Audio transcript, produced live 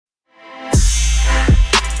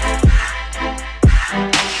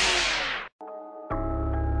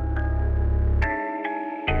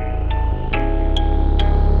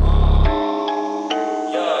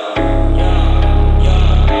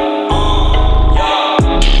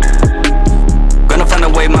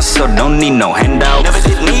myself, don't need no handout. Never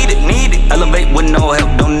did need it. Elevate with no help,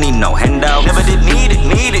 don't need no handout. Never did need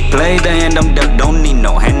it. Play the hand I'm dealt, don't need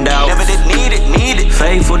no handout. Never did need it.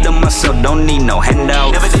 Faithful to myself, don't need no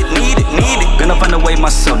handout. Never did need it. Gonna find a way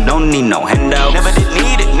myself, don't need no handout. Never did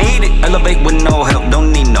need it. Elevate with no help,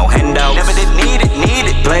 don't need no handout. Never did need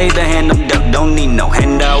it. Play the hand I'm dealt, don't need no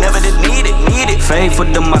handout. Never did need it. Faithful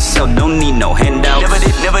to myself, don't need no handout.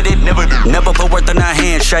 Never did. Never put worth on a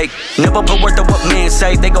handshake. Never put worth on what men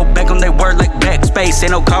say. They go back on their word like backspace.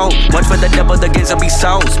 Ain't no code. Watch for the devil, the games will be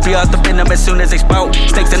sold. Spew out the venom as soon as they spout.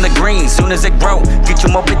 Snakes in the green, soon as they grow. Get you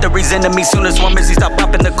more victories than me, soon as one busy stop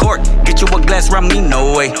up in the court. Get you a glass around me,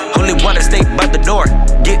 no way. Holy water stay by the door.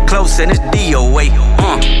 Get close and it's DOA.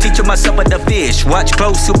 Teaching myself with the fish. Watch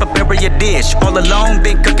close to prepare your dish. All alone,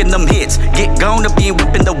 been cooking them hits. Get gone to be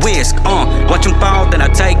whipping the whisk. Watch them fall, then I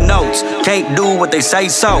take notes. Can't do what they say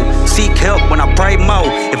so. Seek help when I pray more.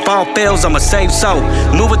 If all fails, I'ma save soul.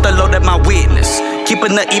 Move with the Lord at my witness.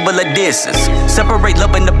 Keeping the evil at distance. Separate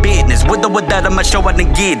love and the business. With or without, I'ma show I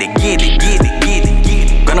done get it.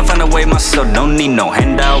 Gonna find a way myself, don't need no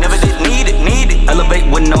handout. Never did need it. Elevate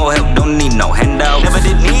with no help, don't need no handout. Never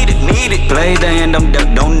did need it. Play the hand I'm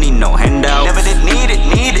dealt, don't need no handout. Never did need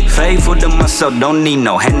it. Faithful to myself, don't need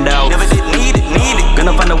no handout. Never did need it.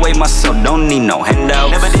 Gonna find a way myself, don't need no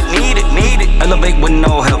handout. Never did need it. Elevate with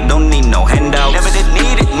no help, don't need no handout. Never did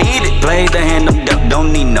need it. Play the hand I'm dealt,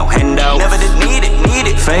 don't need no handout. Never did need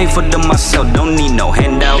it. Faithful to myself, don't need no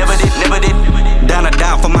handout. Never did. Down or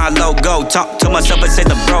down for my logo. Talk to myself and say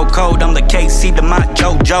the bro code. I'm the KC to my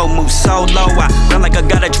JoJo. Move so low, I run like I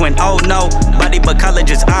got a twin. Oh no, body but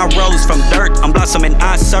colleges. I rose from dirt. I'm blossoming,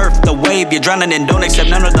 I surf the wave. You're drowning and don't accept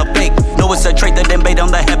none of the fake. No, it's a trait that invade on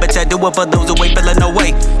the habitat. Do it for those who ain't feeling no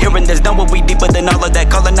way. Hearing this done, what we deeper than all of that.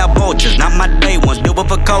 Calling out vultures, not my day ones. Do it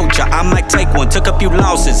for culture. I might take one. Took a few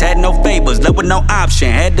losses, had no favors. Left with no option,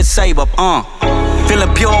 had to save up.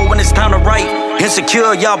 Feeling pure when it's time to write.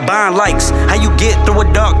 Insecure, y'all buying likes. How you get through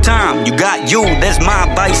a dark time? You got you, that's my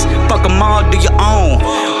advice. Fuck them all, do your own.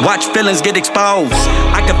 Watch feelings get exposed.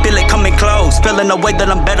 I can feel it coming close. Feeling the way that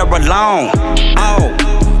I'm better alone.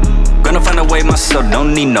 Gonna find a way myself,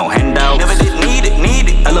 don't need no handout. Never did need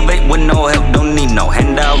it. Elevate with no help, don't need no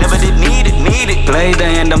handout. Never did need it. Play the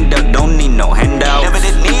hand I'm dealt, don't need no handout. Never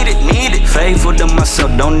did need it. Faithful to myself,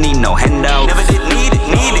 don't need no handout. Never did need it.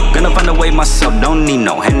 Gonna find a way myself, don't need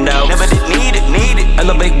no handout. Never did need it.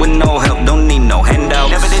 Elevate with no help, don't need no handout.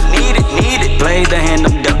 Never did need it. Play the hand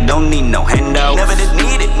I'm dealt, don't need no handout. Never did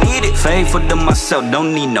need it. Faithful to myself,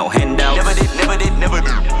 don't need no handout. Never did.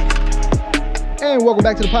 And welcome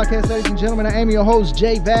back to the podcast, ladies and gentlemen. I am your host,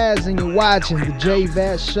 Jay Vaz, and you're watching the Jay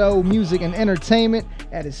Vaz Show, music and entertainment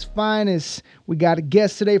at its finest. We got a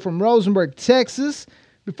guest today from Rosenberg, Texas.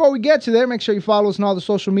 Before we get to there, make sure you follow us on all the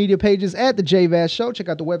social media pages at The Jay Vaz Show. Check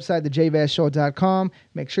out the website, thejvazshow.com.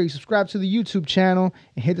 Make sure you subscribe to the YouTube channel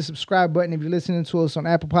and hit the subscribe button if you're listening to us on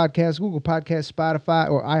Apple Podcasts, Google Podcasts, Spotify,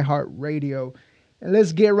 or iHeartRadio. And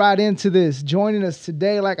let's get right into this. Joining us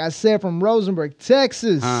today, like I said, from Rosenberg,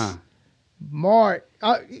 Texas, Marc.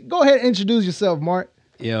 Go ahead and introduce yourself, Marc.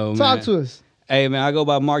 Yo, Talk man. to us. Hey, man, I go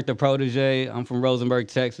by Marc The Protege. I'm from Rosenberg,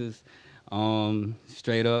 Texas.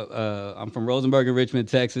 Straight up, I'm from Rosenberg in Richmond,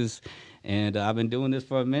 Texas, and I've been doing this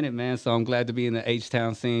for a minute, man. So I'm glad to be in the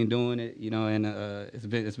H-Town scene doing it, and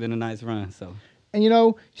it's been a nice run. So,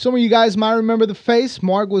 and some of you guys might remember the face.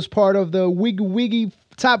 Marc was part of the Wiggy Wiggy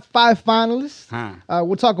top 5 finalists.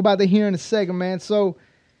 We'll talk about that here in a second, man. So,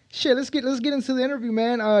 let's get into the interview,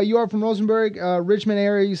 man. You are from Rosenberg, Richmond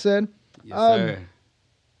area, you said. Yes, sir.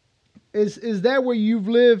 Is that where you've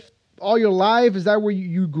lived all your life? Is that where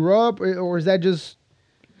you grew up, or is that just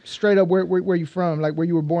straight up where you from, like where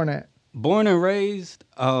you were born at? Born and raised.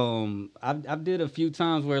 I did a few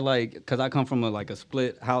times where, like, because I come from a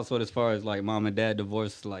split household as far as like mom and dad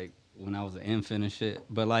divorced like when I was an infant and shit.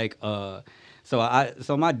 But like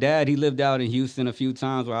so my dad, he lived out in Houston a few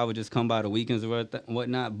times where I would just come by the weekends or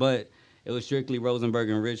whatnot. But it was strictly Rosenberg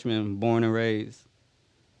and Richmond, born and raised.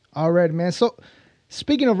 All right, man. So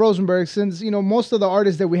speaking of Rosenberg, since most of the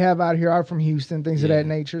artists that we have out here are from Houston, things of that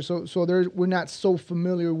nature, so we're not so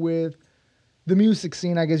familiar with the music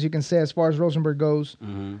scene, I guess you can say, as far as Rosenberg goes.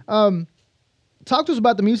 Mm-hmm. Talk to us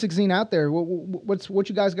about the music scene out there. What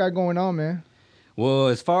you guys got going on, man? Well,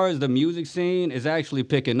 as far as the music scene, it's actually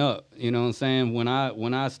picking up. You know what I'm saying? When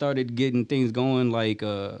I started getting things going, like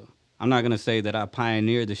I'm not gonna say that I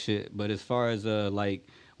pioneered the shit, but as far as like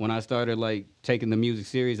when I started like taking the music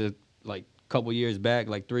serious, like couple years back,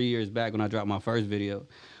 like 3 years back when I dropped my first video,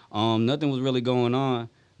 nothing was really going on.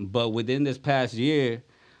 But within this past year,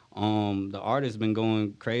 the artist's been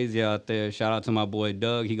going crazy out there. Shout out to my boy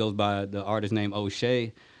Doug. He goes by the artist name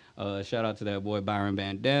O'Shea. Shout out to that boy Byron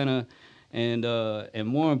Bandana, and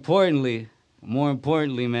more importantly,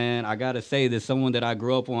 man, I gotta say there's someone that I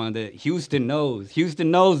grew up on that Houston knows.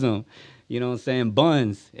 Houston knows him. You know what I'm saying?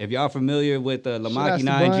 Buns. If y'all familiar with Lamaki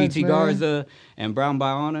 9, Buns, GT man. Garza, and Brown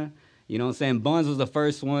by Honor, you know what I'm saying? Buns was the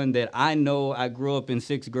first one that I know. I grew up in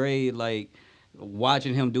 6th grade, like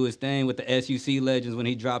watching him do his thing with the SUC Legends when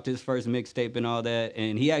he dropped his first mixtape and all that.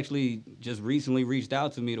 And he actually just recently reached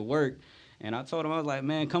out to me to work. And I told him, I was like,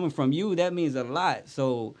 man, coming from you, that means a lot.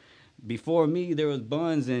 So before me, there was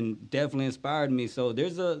Buns and definitely inspired me. So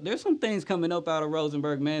there's some things coming up out of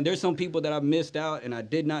Rosenberg, man. There's some people that I missed out and I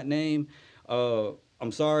did not name.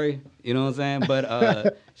 I'm sorry, you know what I'm saying?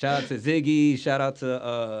 But shout out to Ziggy, shout out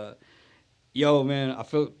to yo, man,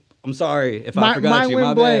 I'm sorry if I forgot you.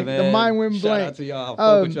 My bad, man. The mind went Shout blank. out to y'all.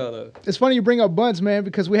 Fuck with y'all though. It's funny you bring up Buns, man,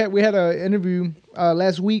 because we had an interview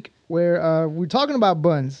last week where we were talking about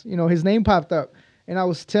Buns. You know, his name popped up, and I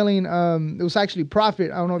was telling it was actually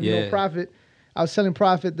Prophet. I don't know if you know Prophet. I was telling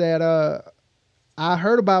Prophet that I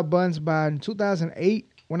heard about Buns by 2008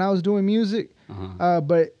 when I was doing music,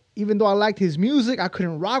 but even though I liked his music, I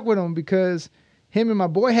couldn't rock with him because him and my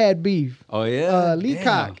boy had beef. Oh yeah,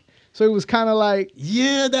 Leacock. So it was kind of like,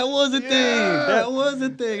 yeah, that was a thing. That was a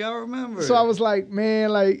thing. I remember. So I was like,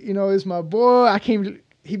 man, like, you know, it's my boy.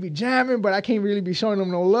 He be jamming, but I can't really be showing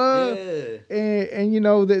him no love. Yeah. And you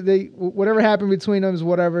know, they whatever happened between them is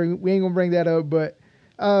whatever. We ain't gonna bring that up. But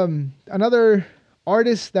another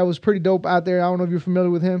artist that was pretty dope out there. I don't know if you're familiar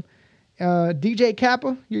with him. DJ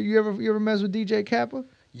Kappa. You ever mess with DJ Kappa?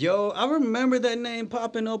 Yo, I remember that name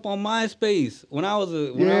popping up on MySpace when I was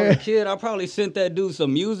a kid. I probably sent that dude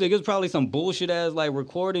some music. It was probably some bullshit ass like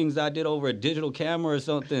recordings I did over a digital camera or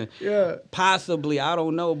something. Yeah, possibly, I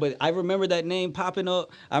don't know, but I remember that name popping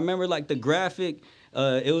up. I remember like the graphic.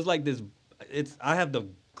 It was like this. I have the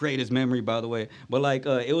greatest memory, by the way, but like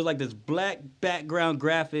it was like this black background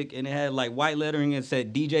graphic, and it had like white lettering and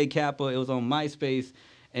said DJ Kappa. It was on MySpace.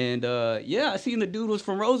 And I seen the dude was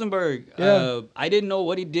from Rosenberg. Yeah. I didn't know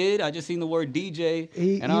what he did. I just seen the word DJ,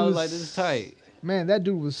 and I was like, "This is tight." Man, that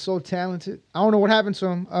dude was so talented. I don't know what happened to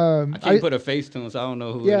him. I can't put a face to him, so I don't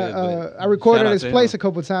know who. Yeah, it is, I recorded at his place a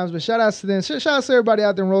couple of times, but shout out to them. Shout out to everybody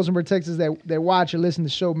out there in Rosenberg, Texas that watch and listen to the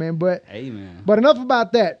show, man. But hey, man. But enough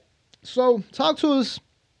about that. So talk to us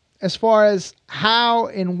as far as how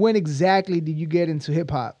and when exactly did you get into hip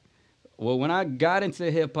hop? Well, when I got into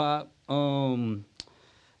hip hop, when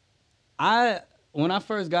I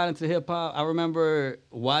first got into hip hop, I remember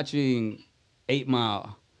watching 8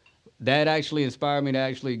 Mile. That actually inspired me to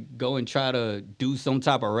actually go and try to do some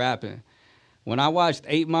type of rapping. When I watched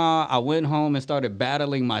 8 Mile, I went home and started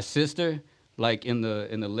battling my sister, like in the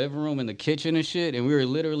living room, in the kitchen and shit, and we were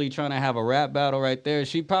literally trying to have a rap battle right there.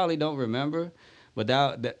 She probably don't remember, but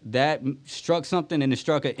that struck something, and it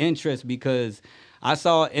struck an interest because I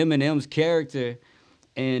saw Eminem's character.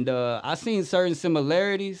 And I seen certain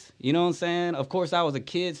similarities, you know what I'm saying? Of course, I was a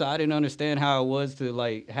kid, so I didn't understand how it was to,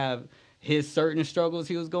 like, have his certain struggles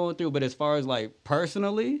he was going through. But as far as, like,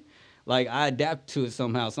 personally, like, I adapted to it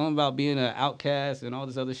somehow. Something about being an outcast and all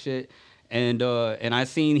this other shit. And I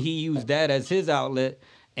seen he used that as his outlet.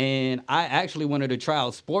 And I actually wanted to try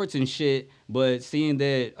out sports and shit, but seeing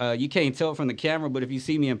that you can't tell from the camera, but if you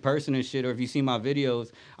see me in person and shit, or if you see my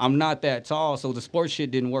videos, I'm not that tall, so the sports shit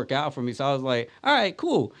didn't work out for me. So I was like, all right,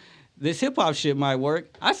 cool. This hip-hop shit might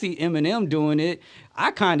work. I see Eminem doing it.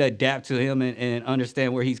 I kind of adapt to him and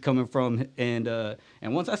understand where he's coming from. And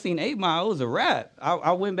once I seen 8 Mile, it was a rap.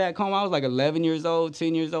 I went back home. I was like 11 years old,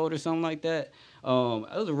 10 years old or something like that. It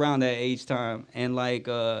was around that age time. And like...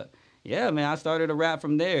 yeah, man, I started to rap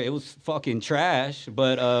from there. It was fucking trash,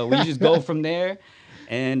 but we just go from there,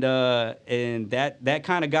 and that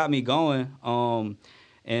kind of got me going.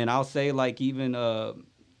 And I'll say like even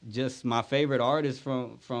just my favorite artist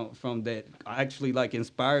from that actually like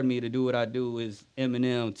inspired me to do what I do is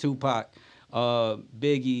Eminem, Tupac,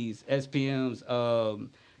 Biggie's, SPM's,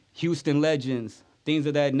 Houston Legends. Things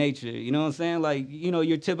of that nature, you know what I'm saying? Like, you know,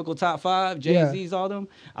 your typical top 5, Jay-Z's, all them.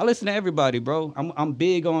 I listen to everybody, bro. I'm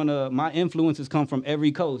big on, my influences come from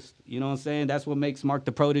every coast. You know what I'm saying? That's what makes Marc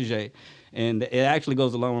The Protege. And it actually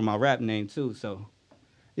goes along with my rap name, too, so.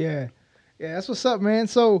 Yeah, that's what's up, man.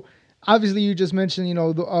 So, obviously, you just mentioned, you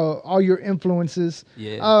know, all your influences.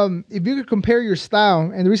 Yeah. If you could compare your style,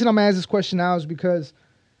 and the reason I'm asking this question now is because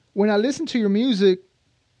when I listen to your music,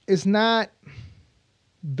 it's not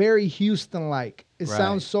very Houston-like. It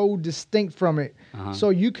sounds so distinct from it.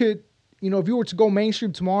 So you could, you know, if you were to go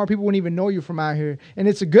mainstream tomorrow, people wouldn't even know you're from out here. And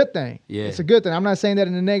it's a good thing. Yeah. It's a good thing. I'm not saying that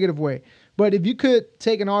in a negative way. But if you could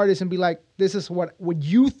take an artist and be like, this is what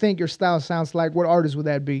you think your style sounds like, what artist would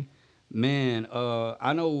that be? Man,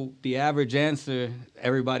 I know the average answer.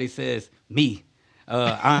 Everybody says me. You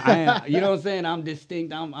know what I'm saying? I'm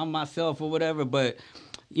distinct. I'm myself or whatever. But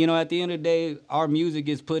at the end of the day, our music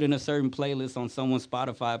is put in a certain playlist on someone's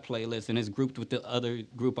Spotify playlist, and it's grouped with the other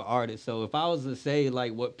group of artists. So if I was to say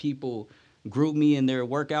like what people group me in their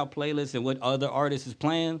workout playlist and what other artists is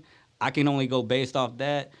playing, I can only go based off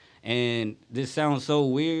that. And this sounds so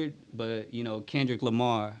weird, but Kendrick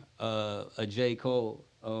Lamar, a J. Cole,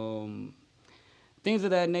 things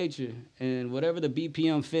of that nature, and whatever the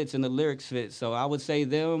BPM fits and the lyrics fit. So I would say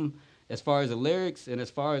them as far as the lyrics and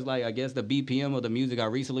as far as like I guess the BPM of the music I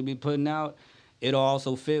recently been putting out. It'll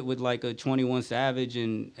also fit with like a 21 Savage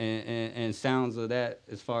and sounds of that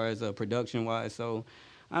as far as production wise. So,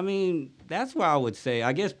 I mean, that's what I would say.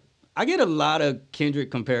 I guess I get a lot of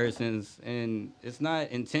Kendrick comparisons, and it's not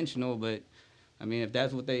intentional, but I mean, if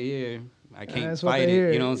that's what they hear, I can't That's what fight they it.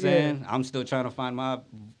 hear. You know what I'm Yeah. saying? I'm still trying to find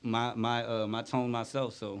my tone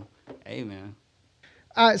myself. So, hey, man.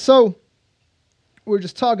 All right, so we're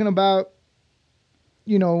just talking about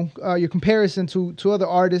your comparison to other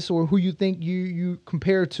artists or who you think you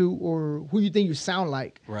compare to or who you think you sound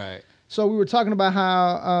like. Right. So we were talking about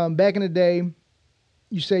how back in the day,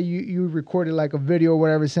 you say you recorded like a video or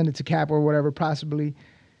whatever, send it to Cap or whatever, possibly.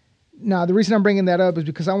 Now the reason I'm bringing that up is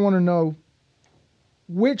because I want to know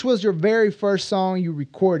which was your very first song you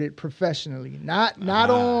recorded professionally, not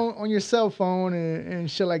on your cell phone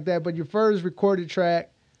and shit like that, but your first recorded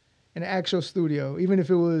track in an actual studio, even if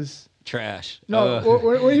it was. Trash. No,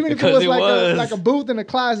 or even if it because was it like was. like a booth in a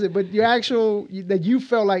closet, but your actual that you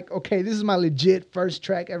felt like, okay, this is my legit first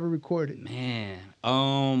track ever recorded. Man,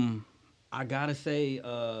 I gotta say,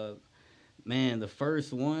 man, the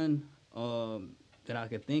first one that I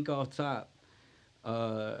could think off top,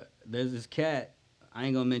 there's this cat. I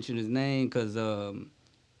ain't gonna mention his name because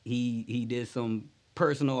he did some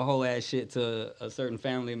personal whole ass shit to a certain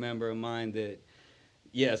family member of mine that,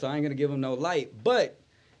 yeah, so I ain't gonna give him no light. But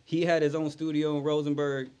he had his own studio in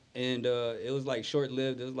Rosenberg, and it was like short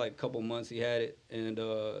lived. It was like a couple months he had it, and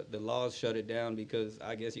the laws shut it down because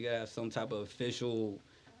I guess you gotta have some type of official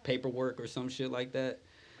paperwork or some shit like that.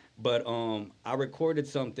 But I recorded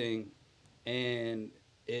something, and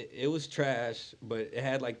it was trash, but it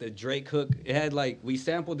had like the Drake hook. It had like we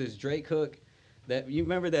sampled this Drake hook. That you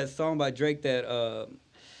remember that song by Drake that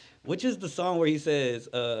which is the song where he says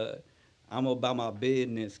I'm about my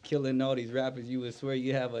business, killing all these rappers. You would swear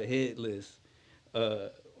you have a hit list. Uh,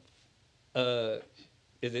 uh,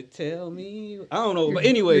 is it Tell Me? I don't know, but Your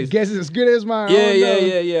anyways, guess is as good as mine. I yeah, don't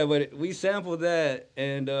yeah, know. yeah. But we sampled that,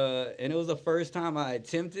 and it was the first time I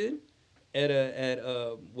attempted at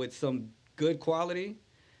with some good quality.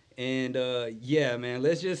 And yeah, man,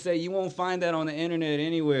 let's just say you won't find that on the internet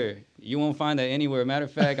anywhere. You won't find that anywhere. Matter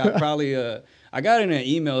of fact, I probably I got it in an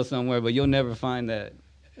email somewhere, but you'll never find that.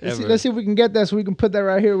 Let's see if we can get that so we can put that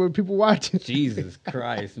right here with people watching. Jesus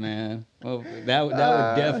Christ, man. Well, that would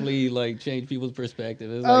definitely like change people's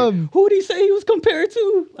perspective. It's like, who did he say he was compared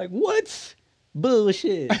to? Like, what?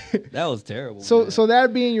 Bullshit. That was terrible. So man. so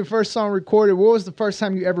that being your first song recorded, what was the first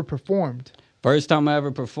time you ever performed? First time I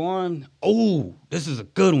ever performed. Oh, this is a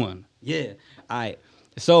good one. Yeah. All right.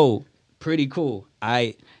 So pretty cool.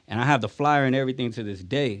 And I have the flyer and everything to this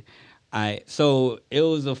day. So it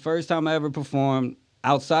was the first time I ever performed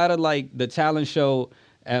outside of like the talent show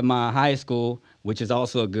at my high school, which is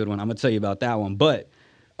also a good one. I'm gonna tell you about that one. But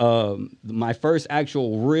my first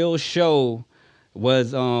actual real show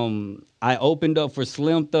was I opened up for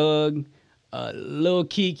Slim Thug, Lil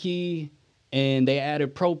Kiki, and they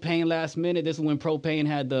added Propane last minute. This is when Propane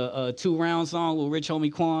had the 2 Round song with Rich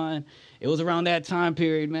Homie Quan. It was around that time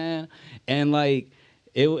period, man. And like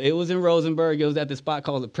it was in Rosenberg. It was at this spot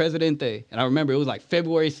called the Presidente. And I remember it was like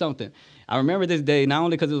February something. I remember this day not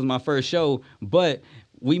only because it was my first show, but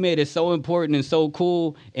we made it so important and so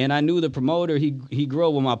cool. And I knew the promoter. He grew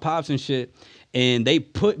up with my pops and shit. And they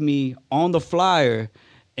put me on the flyer.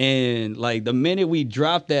 And like the minute we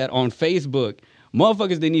dropped that on Facebook,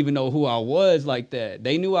 motherfuckers didn't even know who I was like that.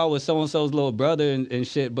 They knew I was so-and-so's little brother and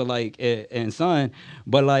shit, but like, and son,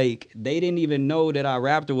 but like, they didn't even know that I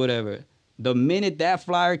rapped or whatever. The minute that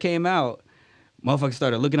flyer came out, motherfuckers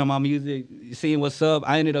started looking at my music, seeing what's up.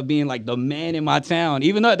 I ended up being like the man in my town.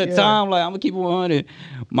 Even though at the time, like, I'm gonna keep it 100,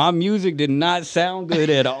 my music did not sound good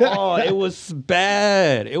at all. It was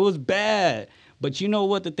bad. It was bad. But you know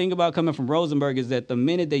what? The thing about coming from Rosenberg is that the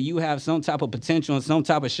minute that you have some type of potential and some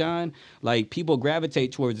type of shine, like people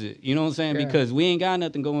gravitate towards it. You know what I'm saying? Yeah. Because we ain't got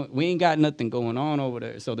nothing going on over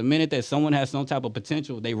there. So the minute that someone has some type of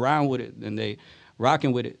potential, they rhyme with it and they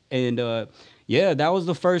rocking with it. And yeah, that was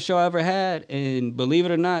the first show I ever had. And believe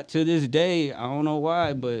it or not, to this day, I don't know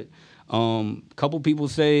why, but Couple people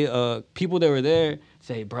say, people that were there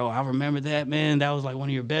say, bro, I remember that, man. That was like one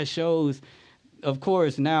of your best shows. Of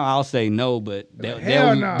course, now I'll say no, but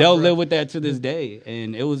Hell nah, they'll bro. live with that to this day.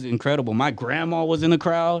 And it was incredible. My grandma was in the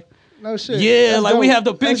crowd. No shit. Yeah, That's like we dope. have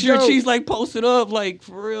the That's picture. dope. She's like posted up, like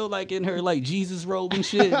for real, like in her like Jesus robe and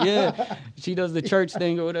shit. Yeah, she does the church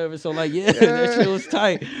thing or whatever. So like, yeah, that shit was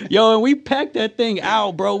tight. Yo, and we packed that thing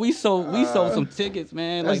out, bro. We sold some tickets,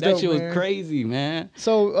 man. Like that dope, shit was man. crazy, man.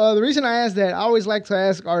 So the reason I asked that, I always like to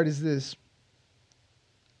ask artists this: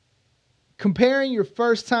 comparing your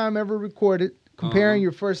first time ever recorded, comparing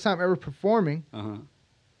your first time ever performing,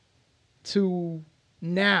 to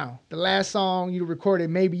now, the last song you recorded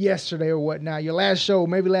maybe yesterday or whatnot, your last show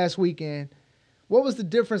maybe last weekend. What was the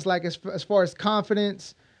difference like as far as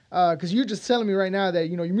confidence? Because you're just telling me right now that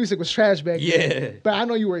your music was trash back then, but I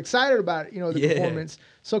know you were excited about it, the performance.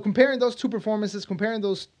 So comparing those two performances, comparing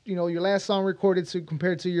those, your last song recorded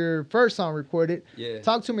compared to your first song recorded.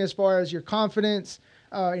 Talk to me as far as your confidence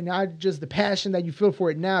and not just the passion that you feel for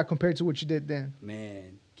it now compared to what you did then.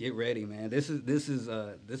 Man, get ready, man. That's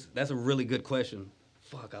a really good question.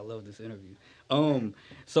 Fuck, I love this interview.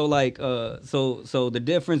 So like, so the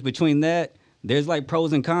difference between that, there's like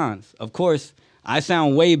pros and cons. Of course, I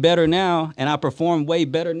sound way better now, and I perform way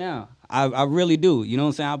better now. I really do. You know what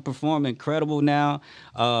I'm saying? I perform incredible now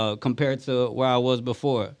compared to where I was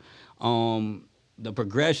before. The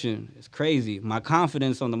progression is crazy. My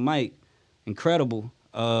confidence on the mic, incredible.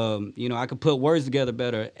 I could put words together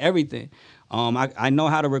better. Everything. I know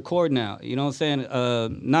how to record now. You know what I'm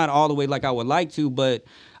saying? Not all the way like I would like to, but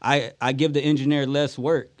I give the engineer less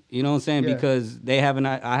work. You know what I'm saying? Yeah. Because I have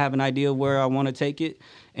an idea of where I want to take it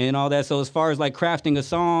and all that. So as far as like crafting a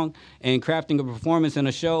song and crafting a performance in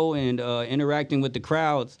a show and interacting with the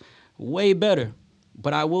crowds, way better.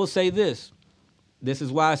 But I will say this. This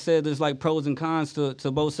is why I said there's like pros and cons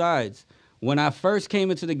to both sides. When I first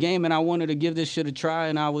came into the game and I wanted to give this shit a try,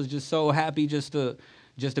 and I was just so happy just to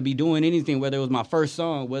be doing anything, whether it was my first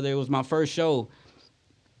song, whether it was my first show,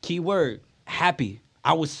 keyword, happy.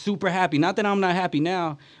 I was super happy. Not that I'm not happy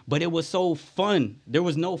now, but it was so fun. There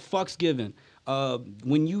was no fucks given.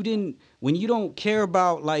 When you don't care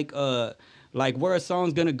about like where a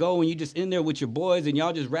song's gonna go and you just in there with your boys and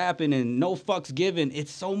y'all just rapping and no fucks given,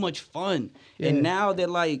 it's so much fun. Yeah. And now that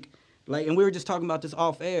like, and we were just talking about this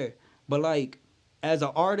off air, but like as an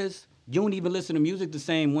artist, you don't even listen to music the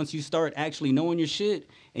same once you start actually knowing your shit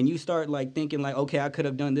and you start like thinking like, okay, I could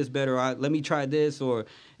have done this better. Let me try this,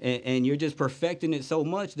 and you're just perfecting it so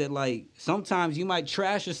much that like sometimes you might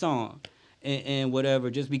trash a song and whatever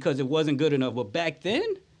just because it wasn't good enough. But back then,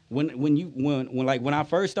 when I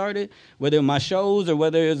first started, whether it was my shows or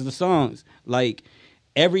whether it was the songs, like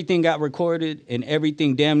everything got recorded and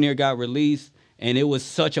everything damn near got released, and it was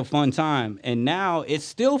such a fun time. And now it's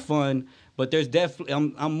still fun. But there's definitely,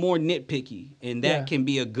 I'm more nitpicky, and that can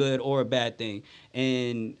be a good or a bad thing.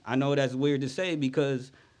 And I know that's weird to say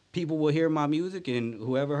because people will hear my music, and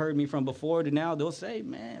whoever heard me from before to now, they'll say,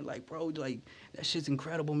 man, like, bro, like, that shit's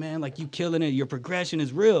incredible, man. Like, you killing it. Your progression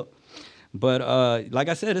is real. But like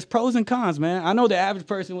I said, it's pros and cons, man. I know the average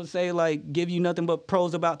person would say, like, give you nothing but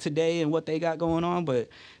pros about today and what they got going on. But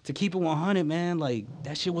to keep it 100, man, like,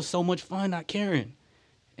 that shit was so much fun not caring.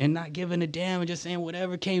 And not giving a damn and just saying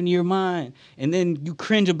whatever came to your mind. And then you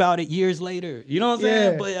cringe about it years later. You know what I'm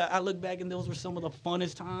saying? But I look back and those were some of the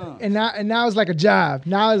funnest times. And now it's like a job.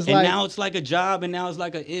 Now it's like a job, and now it's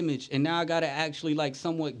like an image. And now I got to actually like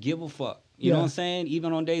somewhat give a fuck. You know what I'm saying?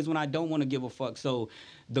 Even on days when I don't want to give a fuck. So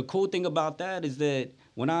the cool thing about that is that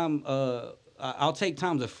when I'll take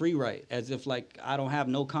times of free write as if like I don't have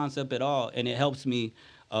no concept at all. And it helps me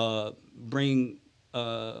bring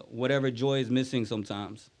whatever joy is missing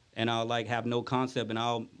sometimes, and I'll like have no concept, and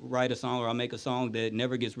I'll write a song or I'll make a song that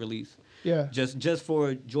never gets released. Yeah. Just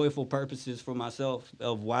for joyful purposes for myself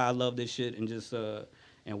of why I love this shit and just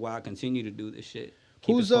and why I continue to do this shit.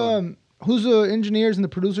 Who's the engineers and the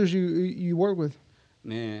producers you work with?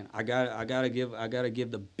 Man, I gotta give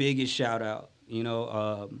the biggest shout out.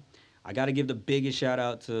 I gotta give the biggest shout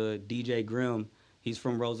out to DJ Grimm. He's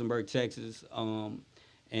from Rosenberg, Texas.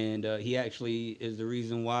 And he actually is the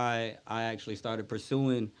reason why I actually started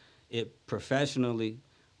pursuing it professionally.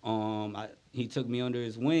 He took me under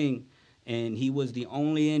his wing, and he was the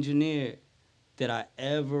only engineer that I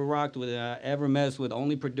ever rocked with, that I ever messed with,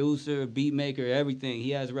 only producer, beat maker, everything.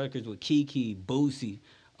 He has records with Kiki, Boosie,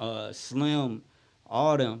 Slim,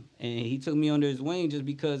 all them. And he took me under his wing just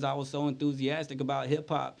because I was so enthusiastic about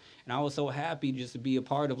hip-hop. And I was so happy just to be a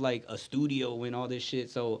part of, like, a studio and all this shit.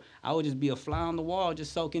 So I would just be a fly on the wall,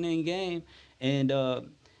 just soaking in game. And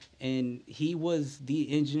and he was the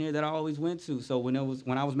engineer that I always went to. So when I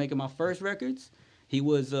was making my first records, he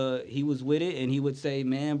was with it, and he would say,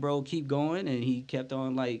 "Man, bro, keep going," and he kept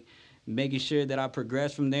on like making sure that I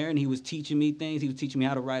progressed from there. And he was teaching me things. He was teaching me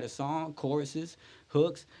how to write a song, choruses,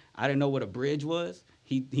 hooks. I didn't know what a bridge was.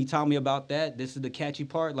 He taught me about that. This is the catchy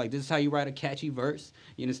part. Like, this is how you write a catchy verse.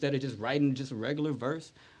 You know, instead of just writing just a regular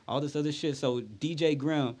verse, all this other shit. So DJ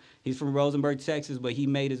Grimm, he's from Rosenberg, Texas, but he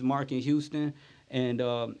made his mark in Houston. But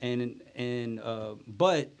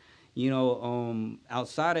you know,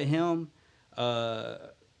 outside of him,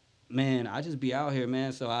 man, I just be out here,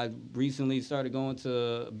 man. So I recently started going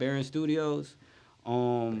to Baron Studios.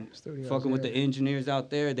 Fucking with the engineers out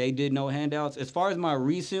there. They did no handouts. As far as my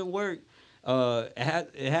recent work, it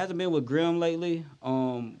hasn't been with Grimm lately.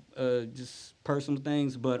 Just personal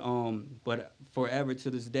things, but forever to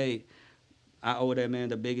this day, I owe that man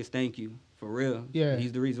the biggest thank you, for real. Yeah.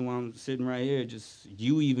 He's the reason why I'm sitting right here. Just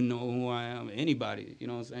you even know who I am. Anybody, you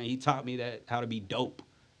know what I'm saying? He taught me that how to be dope.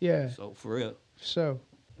 Yeah. So for real. So.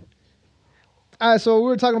 All right. So we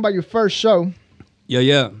were talking about your first show.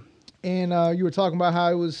 Yeah. And you were talking about how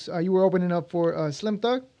it was you were opening up for Slim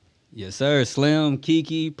Thug. Yes, sir. Slim,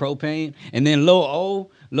 Kiki, Propane, and then Lil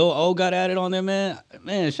O got at it on there, man.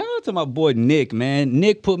 Man, shout out to my boy Nick, man.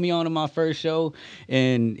 Nick put me on to my first show,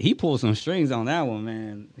 and he pulled some strings on that one,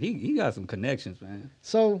 man. He got some connections, man.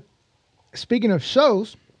 So, speaking of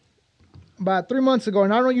shows, about 3 months ago,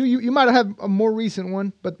 and I don't know, you might have a more recent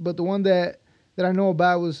one, but the one that I know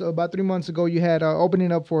about was about 3 months ago. You had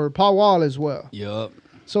opening up for Paul Wall as well. Yup.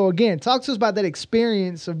 So again, talk to us about that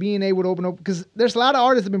experience of being able to open up, because there's a lot of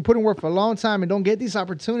artists that have been putting work for a long time and don't get these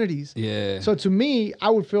opportunities. Yeah. So to me, I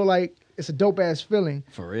would feel like it's a dope ass feeling.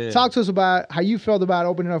 For real. Talk to us about how you felt about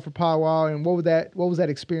opening up for Paul Wall, and what was that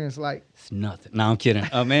experience like? It's nothing. No, I'm kidding.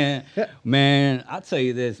 Man, I'll tell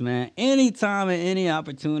you this, man. Anytime and any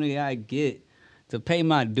opportunity I get to pay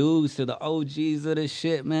my dues to the OGs of this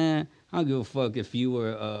shit, man, I don't give a fuck if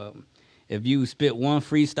you spit one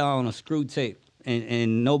freestyle on a screw tape.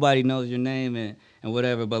 And nobody knows your name and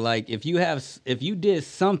whatever, but like if you did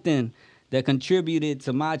something that contributed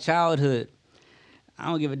to my childhood, I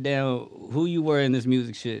don't give a damn who you were in this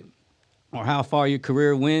music shit or how far your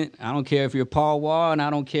career went. I don't care if you're Paul Wall, and I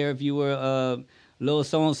don't care if you were little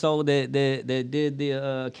so and so that did the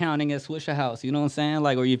accounting at Swisher House. You know what I'm saying?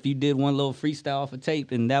 Like, or if you did one little freestyle off a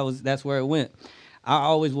tape, and that's where it went. I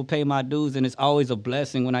always will pay my dues, and it's always a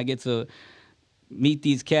blessing when I get to meet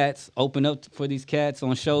these cats, open up for these cats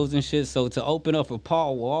on shows and shit. So to open up for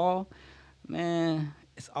Paul Wall, man,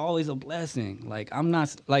 it's always a blessing. Like, I'm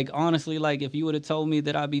not, like, honestly, like, if you would have told me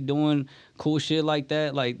that I'd be doing cool shit like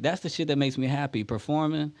that, like, that's the shit that makes me happy,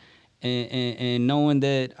 performing and knowing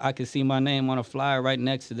that I could see my name on a flyer right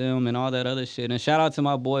next to them and all that other shit. And shout out to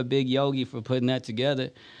my boy Big Yogi for putting that together.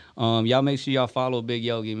 Y'all make sure y'all follow Big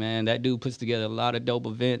Yogi, man. That dude puts together a lot of dope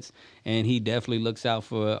events, and he definitely looks out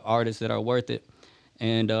for artists that are worth it.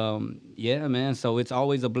 And yeah, man, so it's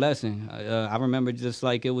always a blessing. I remember just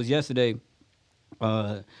like it was yesterday,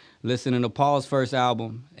 listening to Paul's first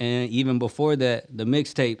album, and even before that, the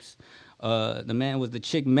mixtapes. The man was the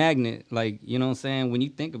chick magnet. Like, you know what I'm saying? When you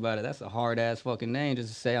think about it, that's a hard ass fucking name just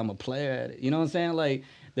to say I'm a player at it. You know what I'm saying? Like,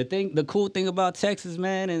 the cool thing about Texas,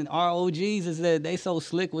 man, and our OGs is that they so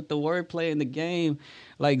slick with the wordplay in the game.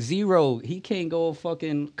 Like Zero, he can't go a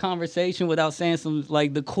fucking conversation without saying some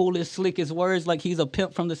like the coolest, slickest words. Like he's a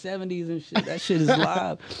pimp from the '70s and shit. That shit is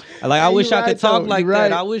live. Like I wish I could talk like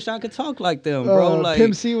that. I wish I could talk like them, bro. Like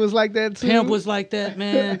Pimp C was like that too. Pimp was like that,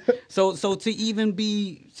 man. So to even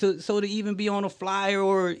be on a flyer,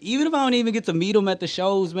 or even if I don't even get to meet them at the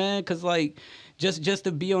shows, man, because like just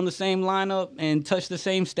to be on the same lineup and touch the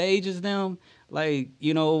same stage as them, like,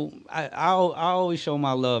 you know, I always show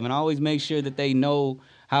my love, and I always make sure that they know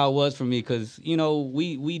how it was for me, because, you know,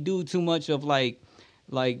 we do too much of like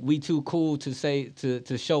we too cool to say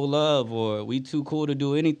to show love, or we too cool to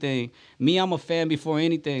do anything. Me, I'm a fan before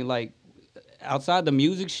anything. Like outside the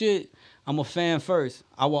music shit, I'm a fan first.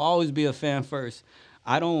 I will always be a fan first.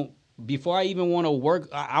 Before I even want to work,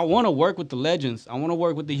 I want to work with the legends. I want to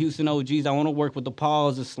work with the Houston OGs. I want to work with the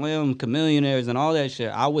Pauls, the Slim, Chameleonaires, and all that shit.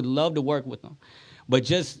 I would love to work with them. But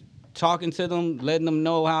just talking to them, letting them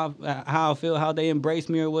know how I feel, how they embrace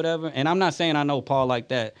me or whatever. And I'm not saying I know Paul like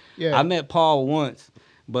that. Yeah. I met Paul once,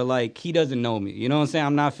 but like he doesn't know me. You know what I'm saying?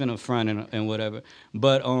 I'm not finna front and whatever.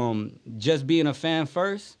 But just being a fan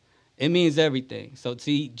first, it means everything. So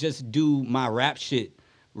to just do my rap shit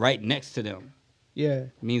right next to them, yeah,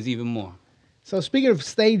 means even more. So speaking of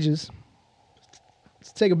stages,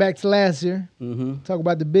 let's take it back to last year. Mm-hmm. Talk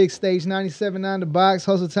about the big stage, 97.9 The Box,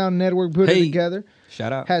 Hustle Town Network put it together.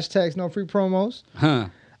 Shout out. Hashtags no free promos. Huh.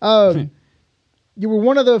 You were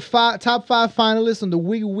one of the top 5 finalists on the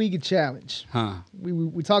Wiggy Wiggy Challenge. Huh.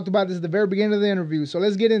 We talked about this at the very beginning of the interview, so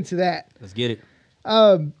let's get into that. Let's get it.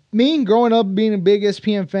 Me growing up being a big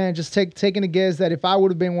SPM fan, just taking a guess that if I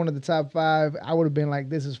would have been one of the top 5, I would have been like,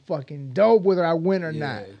 this is fucking dope, whether I win or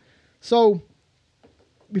not. So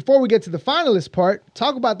before we get to the finalist part,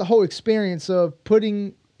 talk about the whole experience of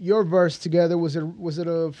putting your verse together. Was it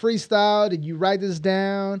a freestyle? Did you write this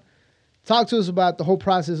down? Talk to us about the whole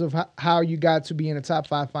process of how you got to be in the top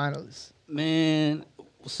 5 finalists. Man,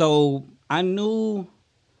 so I knew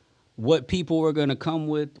what people were going to come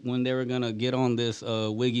with when they were going to get on this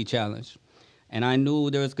Wiggy challenge. And I knew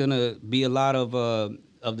there was going to be a lot of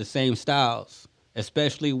the same styles,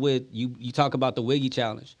 especially with, you talk about the Wiggy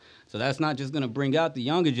challenge. So that's not just going to bring out the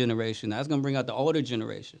younger generation. That's going to bring out the older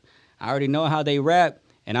generation. I already know how they rap,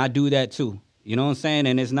 and I do that too. You know what I'm saying?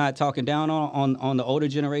 And it's not talking down on the older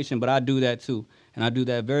generation, but I do that too. And I do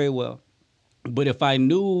that very well. But if I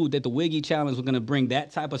knew that the Wiggy challenge was going to bring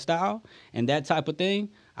that type of style and that type of thing,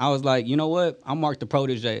 I was like, you know what? I'm Marc The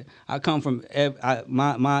Protege. I come from,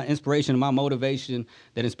 my inspiration and my motivation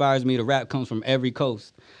that inspires me to rap comes from every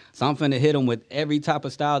coast. So I'm finna hit them with every type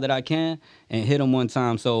of style that I can and hit them one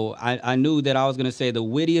time. So I knew that I was gonna say the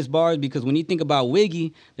wittiest bars, because when you think about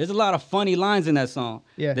Wiggy, there's a lot of funny lines in that song.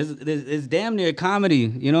 Yeah. It's damn near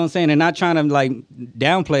comedy, you know what I'm saying? And not trying to like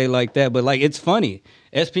downplay like that, but like it's funny.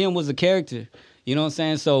 SPM was a character, you know what I'm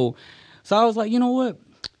saying? So I was like, you know what?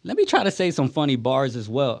 Let me try to say some funny bars as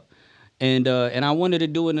well. And I wanted to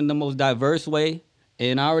do it in the most diverse way.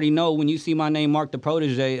 And I already know when you see my name, Marc The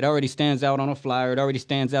Protege, it already stands out on a flyer. It already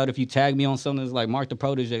stands out if you tag me on something that's like Marc The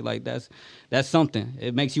Protege. Like that's something.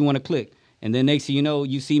 It makes you want to click. And then next thing you know,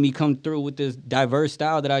 you see me come through with this diverse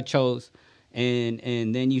style that I chose.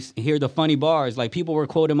 And then you hear the funny bars. Like people were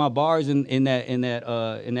quoting my bars in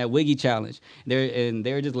that Wiggy challenge.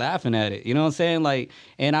 They're just laughing at it. You know what I'm saying? Like,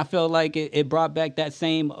 and I felt like it brought back that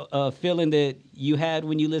same feeling that you had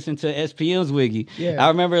when you listened to SPM's Wiggy. Yeah. I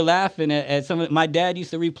remember laughing at some of my dad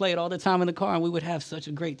used to replay it all the time in the car, and we would have such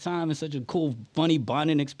a great time and such a cool, funny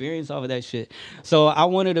bonding experience off of that shit. So I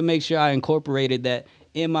wanted to make sure I incorporated that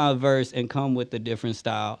in my verse and come with a different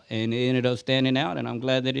style, and it ended up standing out, and I'm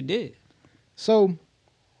glad that it did. So,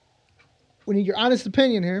 we need your honest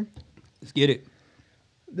opinion here. Let's get it.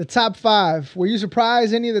 The top 5. Were you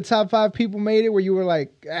surprised any of the top 5 people made it? Where you were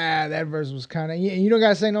like, that verse was kind of. You don't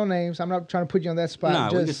gotta say no names. I'm not trying to put you on that spot.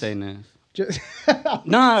 Nah, we can say names. Just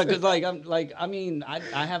Nah, because I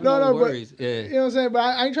have no worries. But, you know what I'm saying? But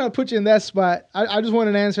I ain't trying to put you in that spot. I just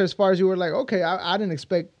wanted an answer as far as you were like, okay, I didn't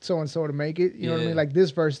expect so and so to make it. You know what I mean? Like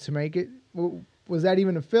this verse to make it. Was that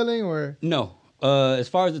even a feeling or? No. As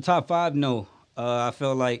far as the top 5, no. I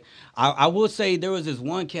felt like I will say there was this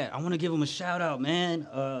one cat. I want to give him a shout out, man.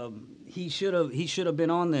 He should have been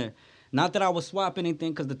on there. Not that I was swapping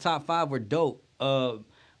anything, because the top 5 were dope.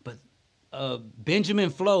 But Benjamin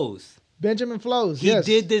Flows. Benjamin Flows. He yes.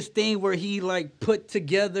 did this thing where he like put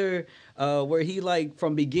together, where he like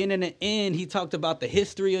from beginning to end, he talked about the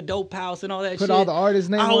history of Dope House and all that shit. Put all the artists'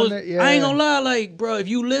 names on it. Yeah. I ain't gonna lie, like, bro, if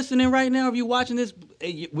you listening right now, if you watching this,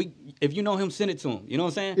 if you know him, send it to him. You know what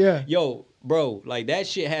I'm saying? Yeah. Yo, bro, like that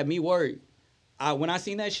shit had me worried. When I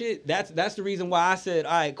seen that shit, that's the reason why I said,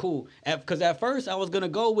 all right, cool. Because at first I was gonna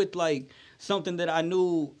go with like something that I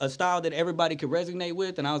knew, a style that everybody could resonate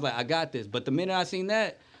with, and I was like, I got this. But the minute I seen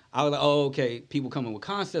that, I was like, oh, okay, people coming with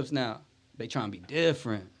concepts now. They trying to be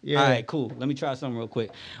different. Yeah. All right, cool. Let me try something real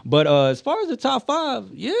quick. But as far as the top 5,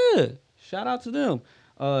 yeah, shout out to them.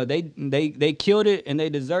 They killed it and they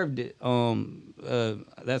deserved it.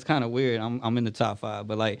 That's kind of weird. I'm in the top 5,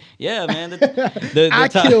 but like, yeah, man. The I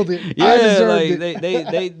top, killed it. Yeah, I deserved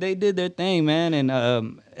it. They did their thing, man.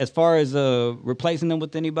 And as far as replacing them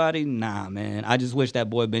with anybody, nah, man. I just wish that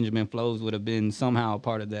boy Benjamin Flows would have been somehow a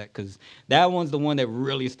part of that, because that one's the one that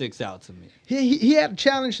really sticks out to me. He had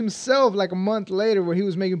challenged himself like a month later where he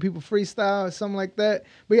was making people freestyle or something like that.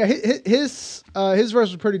 But yeah, his verse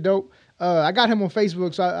was pretty dope. I got him on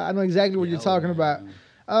Facebook, so I know exactly what you're talking about.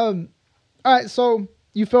 All right, so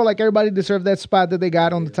you feel like everybody deserved that spot that they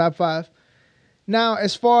got on the top 5. Now,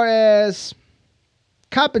 as far as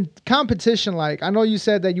competition, like, I know you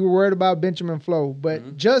said that you were worried about Benjamin Flow,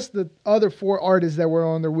 but just the other 4 artists that were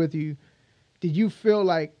on there with you, did you feel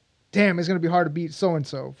like, damn, it's going to be hard to beat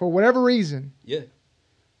so-and-so for whatever reason? Yeah,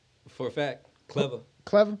 for a fact. Clever.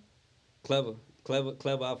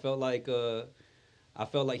 I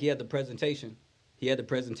felt like he had the presentation. He had the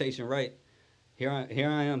presentation right. Here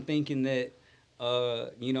I am thinking that,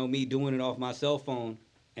 me doing it off my cell phone,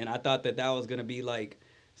 and I thought that was gonna be like,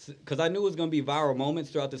 because I knew it was gonna be viral moments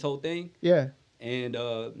throughout this whole thing. Yeah. And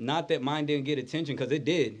not that mine didn't get attention, because it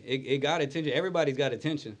did. It got attention. Everybody's got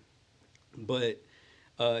attention. But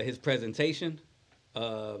his presentation,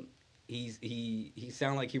 he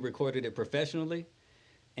sounded like he recorded it professionally.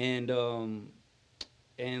 And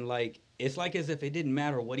like, it's like as if it didn't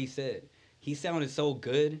matter what he said. He sounded so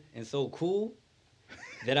good and so cool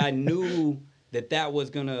that I knew that was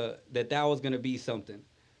gonna be something.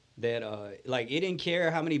 That like, it didn't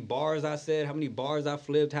care how many bars I said, how many bars I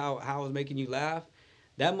flipped, how I was making you laugh.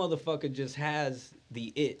 That motherfucker just has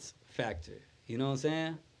the it factor. You know what I'm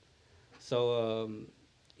saying? So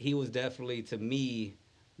he was definitely, to me,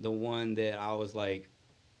 the one that I was like,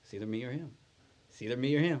 it's either me or him. It's either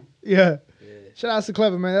me or him. Yeah. Yeah. Shout out to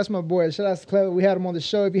Clever, man. That's my boy. Shout out to Clever. We had him on the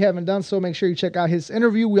show. If you haven't done so, make sure you check out his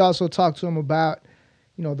interview. We also talked to him about,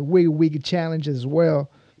 the Wiggy Wiggy Challenge as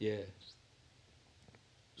well. Yeah.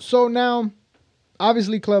 So now,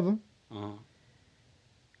 obviously, Clever, Uh-huh.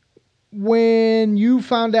 when you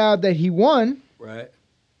found out that he won, Right.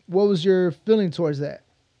 what was your feeling towards that?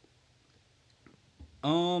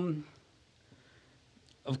 Of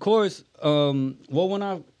course, when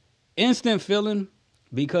I instant feeling,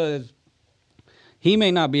 because he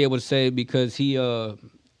may not be able to say it because he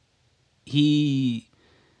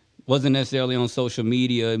wasn't necessarily on social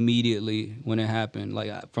media immediately when it happened.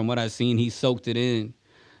 Like, from what I've seen, he soaked it in.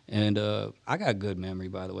 And I got good memory,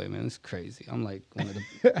 by the way, man. It's crazy. I'm like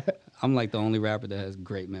I'm like the only rapper that has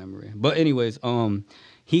great memory. But anyways,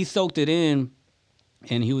 he soaked it in,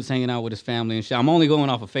 and he was hanging out with his family and shit. I'm only going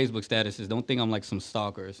off of Facebook statuses. Don't think I'm like some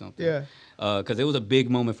stalker or something. Yeah. Because it was a big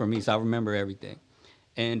moment for me, so I remember everything.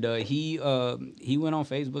 And he went on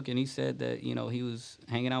Facebook and he said that, he was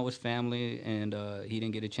hanging out with his family, and he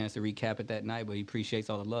didn't get a chance to recap it that night, but he appreciates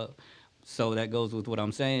all the love. So that goes with what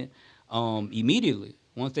I'm saying. Immediately,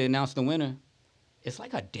 once they announced the winner, it's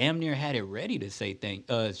like I damn near had it ready to say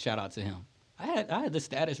shout out to him. I had the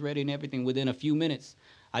status ready and everything within a few minutes.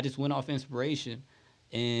 I just went off inspiration,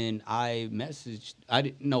 and I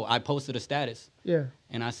posted a status. Yeah.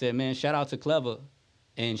 And I said, man, shout out to Clever,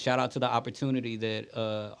 and shout out to the opportunity that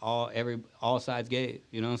all sides gave.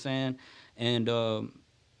 You know what I'm saying? And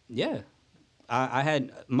yeah, I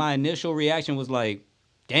had, my initial reaction was like,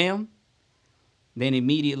 damn. Then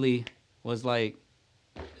immediately was like,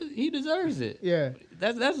 he deserves it. Yeah.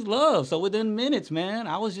 That's love. So within minutes, man,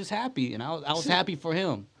 I was just happy, and I was happy for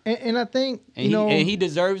him. And I think, and he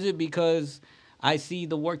deserves it because I see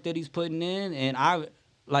the work that he's putting in, and I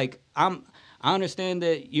understand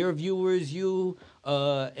that your viewers,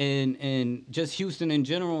 and just Houston in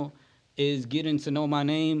general, is getting to know my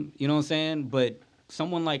name. You know what I'm saying? But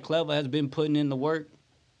someone like Clever has been putting in the work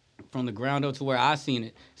from the ground up to where I seen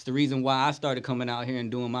it. It's the reason why I started coming out here and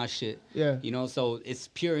doing my shit. Yeah. So it's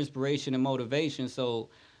pure inspiration and motivation. So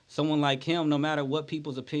someone like him, no matter what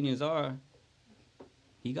people's opinions are,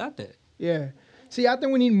 he got that. Yeah. See, I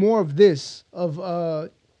think we need more of this, of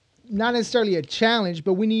not necessarily a challenge,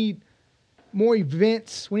 but we need more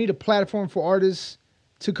events. We need a platform for artists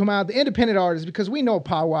to come out, the independent artists, because we know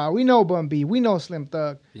Powwow, we know Bun B, we know Slim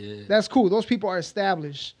Thug. Yeah. That's cool. Those people are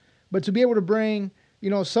established. But to be able to bring,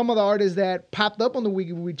 some of the artists that popped up on the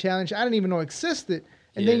Wiggy Wiggy Challenge, I didn't even know existed.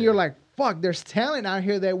 And then you're like, fuck, there's talent out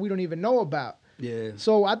here that we don't even know about. Yeah.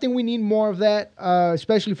 So I think we need more of that,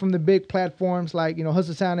 especially from the big platforms like,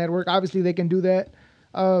 Hustle Sound Network. Obviously, they can do that.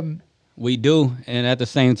 We do. And at the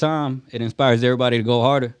same time, it inspires everybody to go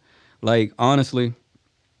harder. Like, honestly,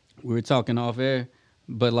 we were talking off air,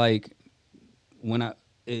 but like, not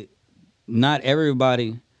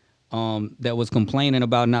everybody that was complaining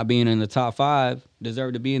about not being in the top 5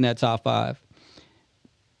 deserved to be in that top 5.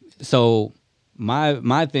 So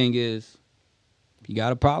my thing is, if you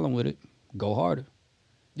got a problem with it, go harder.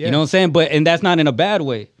 Yeah. You know what I'm saying? And that's not in a bad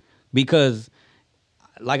way, because,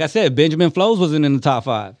 like I said, Benjamin Flows wasn't in the top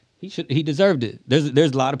 5. He deserved it.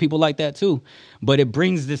 There's a lot of people like that too, but it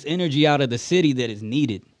brings this energy out of the city that is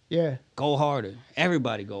needed. Yeah. Go harder.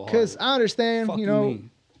 Everybody go harder. Because I understand, Fuck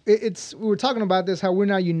we were talking about this, how we're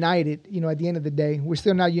not united, at the end of the day. We're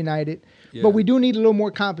still not united. Yeah. But we do need a little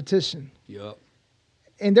more competition. Yep.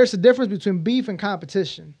 And there's a difference between beef and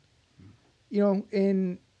competition.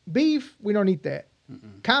 In beef, we don't need that.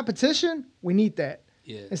 Mm-mm. Competition, we need that.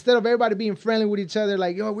 Yeah. Instead of everybody being friendly with each other,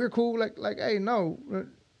 like, yo, we're cool. Like, hey, no.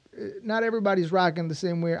 Not everybody's rocking the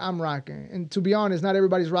same way I'm rocking. And to be honest, not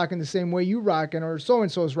everybody's rocking the same way you rocking or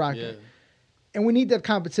so-and-so's rocking. Yeah. And we need that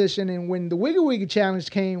competition. And when the Wiggy Wiggy Challenge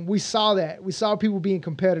came, we saw that. We saw people being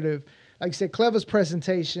competitive. Like you said, Clever's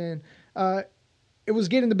presentation, it was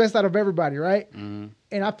getting the best out of everybody, right? Mm-hmm.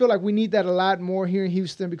 And I feel like we need that a lot more here in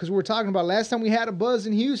Houston, because we were talking about last time we had a buzz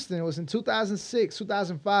in Houston, it was in 2006,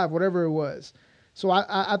 2005, whatever it was. So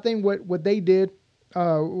I think what they did It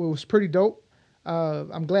was pretty dope.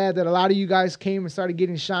 I'm glad that a lot of you guys came and started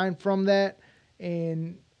getting shine from that.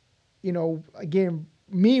 And, again,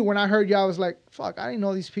 me, when I heard y'all, I was like, fuck, I didn't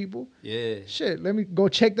know these people. Yeah. Shit, let me go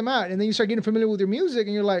check them out. And then you start getting familiar with their music,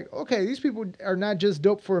 and you're like, okay, these people are not just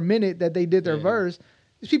dope for a minute that they did their verse.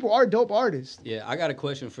 These people are dope artists. Yeah, I got a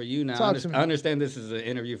question for you now. Talk to me. I understand this is an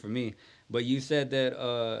interview for me, but you said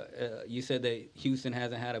that Houston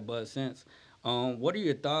hasn't had a buzz since. What are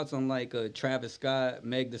your thoughts on like Travis Scott,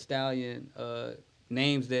 Meg Thee Stallion,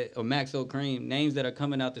 names that, or Maxo Cream, names that are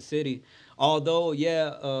coming out the city? Although,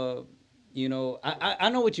 I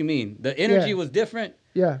know what you mean. The energy was different.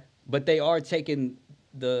 Yeah. But they are taking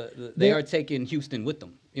they are taking Houston with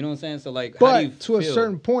them. You know what I'm saying? So like, but how do you to feel? a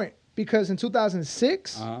certain point, because in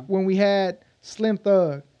 2006, when we had Slim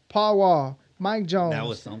Thug, Paul Wall, Mike Jones, that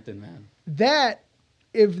was something, man. That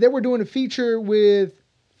if they were doing a feature with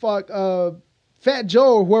Fat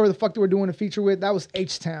Joe or whoever the fuck they were doing a feature with, that was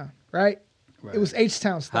H-Town, right? It was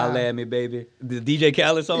H-Town style. Holla at me, baby. The DJ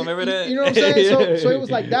Khaled song, remember that? You know what I'm saying? So it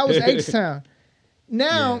was like, that was H-Town.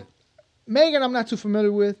 Now, Megan, I'm not too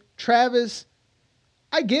familiar with. Travis,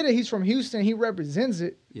 I get it. He's from Houston. He represents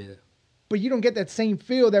it. Yeah. But you don't get that same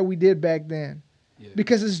feel that we did back then. Yeah.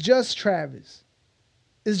 Because it's just Travis.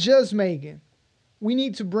 It's just Megan. We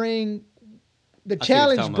need to bring... The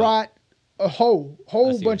challenge brought a whole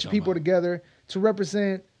bunch of people together to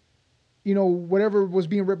represent, whatever was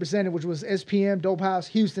being represented, which was SPM, Dope House,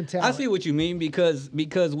 Houston talent. I see what you mean because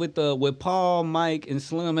with Paul, Mike, and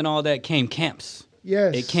Slim and all that came camps.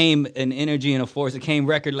 Yes. It came an energy and a force. It came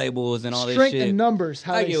record labels and all this shit. Strength in numbers,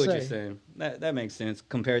 I get what you're saying. That makes sense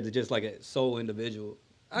compared to just like a sole individual.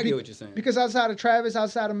 I get what you're saying. Because outside of Travis,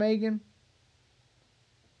 outside of Megan.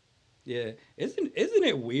 Yeah. Isn't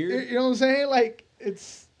it weird? You know what I'm saying? Like,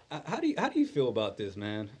 it's... How do you feel about this,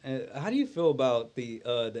 man? How do you feel about the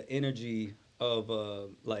energy of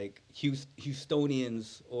like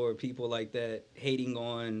Houstonians or people like that hating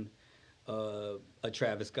on a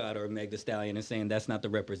Travis Scott or a Meg Thee Stallion and saying that's not the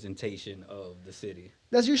representation of the city?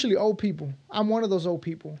 That's usually old people. I'm one of those old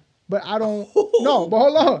people. But I don't... No, but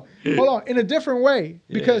hold on. In a different way.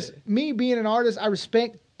 Because me being an artist, I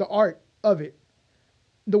respect the art of it.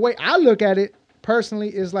 The way I look at it,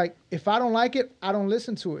 personally, is like, if I don't like it, I don't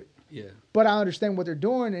listen to it. Yeah. But I understand what they're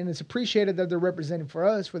doing, and it's appreciated that they're representing for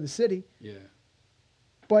us, for the city. Yeah.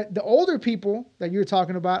 But the older people that you're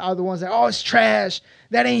talking about are the ones that, oh, it's trash.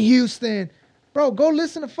 That ain't Houston. Bro, go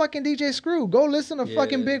listen to fucking DJ Screw. Go listen to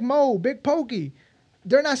fucking Big Mo, Big Pokey.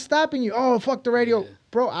 They're not stopping you. Oh, fuck the radio. Yeah.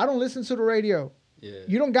 Bro, I don't listen to the radio. Yeah.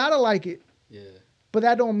 You don't gotta like it. Yeah. But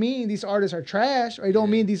that don't mean these artists are trash, or it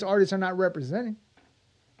don't mean these artists are not representing.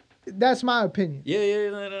 That's my opinion. No.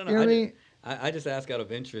 You know what I mean? I just ask out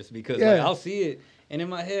of interest because like, I'll see it, and in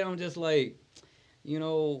my head I'm just like,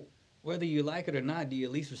 whether you like it or not, do you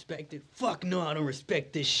at least respect it? Fuck no, I don't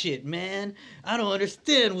respect this shit, man. I don't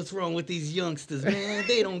understand what's wrong with these youngsters, man.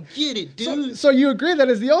 They don't get it, dude. So you agree that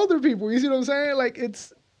it's the older people? You see what I'm saying? Like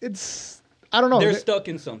it's I don't know. They're stuck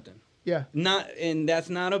in something. Yeah. And that's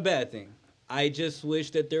not a bad thing. I just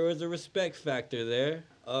wish that there was a respect factor there.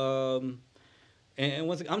 And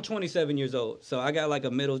once again, I'm 27 years old, so I got like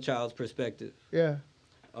a middle child's perspective. Yeah.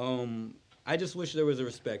 I just wish there was a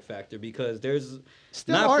respect factor because there's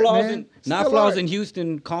still not flaws in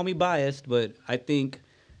Houston. Call me biased, but I think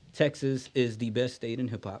Texas is the best state in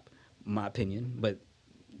hip hop, my opinion. But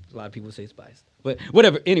a lot of people say it's biased. But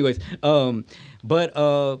whatever. Anyways, but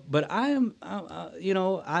I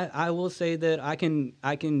will say that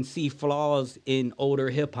I can see flaws in older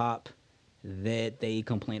hip hop that they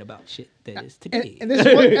complain about shit that is today. And this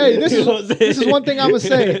is one, this is one thing I'm gonna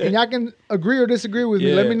say, and y'all can agree or disagree with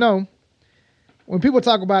me. Let me know. When people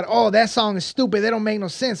talk about, oh, that song is stupid, they don't make no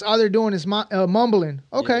sense. All they're doing is mumbling.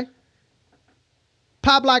 Okay. Yeah.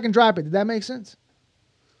 Pop, lock, and drop it. Did that make sense?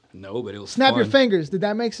 No, but it was Snap fun. Your fingers. Did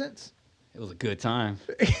that make sense? It was a good time.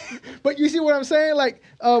 But you see what I'm saying? Like,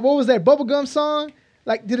 what was that Bubblegum song?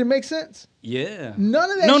 Like, did it make sense? Yeah. None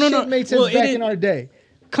of that shit made sense back in our day.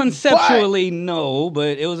 Conceptually, no,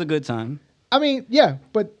 but it was a good time. I mean, yeah,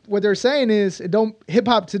 but what they're saying is hip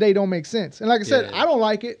hop today don't make sense. And like I said, I don't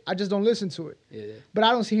like it. I just don't listen to it. Yeah. But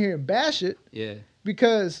I don't sit here and bash it. Yeah.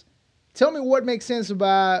 Because tell me what makes sense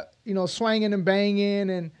about, swanging and banging,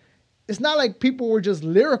 and it's not like people were just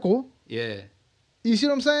lyrical. Yeah. You see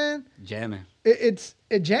what I'm saying? Jamming. It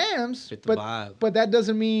jams, fit the vibe. But that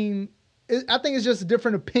doesn't mean I think it's just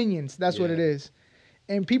different opinions. That's what it is.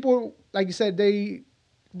 And people, like you said,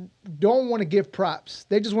 don't want to give props.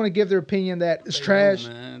 They just want to give their opinion that it's trash.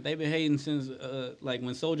 Man. They've been hating since like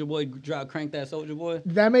when Soulja Boy cranked that Soulja Boy.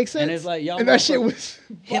 That makes sense. And it's like, y'all, and that shit was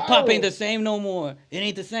hip hop ain't the same no more. It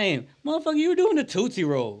ain't the same, motherfucker. You were doing the Tootsie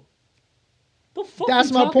Roll. The fuck That's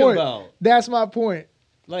you my talking point. About? That's my point.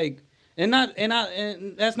 Like, and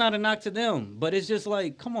that's not a knock to them, but it's just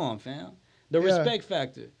like, come on, fam. The respect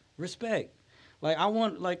factor, respect. Like, I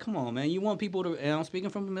want, like, come on, man. You want people to, and I'm speaking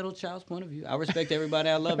from the middle child's point of view. I respect everybody.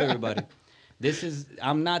 I love everybody.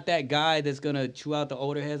 I'm not that guy that's going to chew out the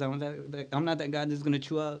older heads. I'm not that guy that's going to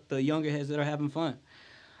chew out the younger heads that are having fun.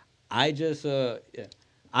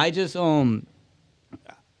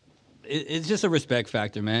 It's just a respect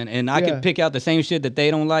factor, man. And I can pick out the same shit that they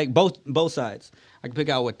don't like, both sides. I can pick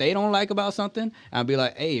out what they don't like about something, and I'll be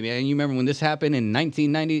like, hey, man, you remember when this happened in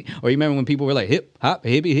 1990? Or you remember when people were like, hip, hop,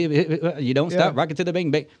 hippie, hip, you don't stop, rock it to the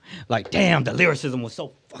bang, bang. Like, damn, the lyricism was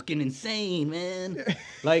so fucking insane, man.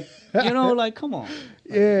 Like, you know, like, come on.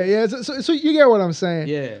 Yeah. So you get what I'm saying.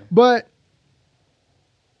 Yeah. But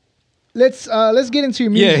let's get into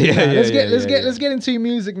your music. Let's get into your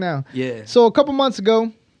music now. Yeah. So a couple months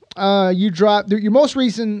ago, you dropped your most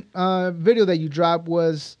recent video that you dropped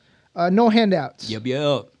was No Handouts. Yep.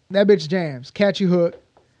 That bitch jams. Catchy hook.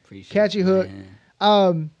 Appreciate Catchy hook.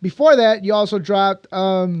 Man. Before that, you also dropped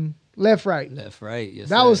Left Right. Left, right. Yes,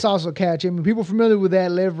 That sir. was also catchy. I mean, people familiar with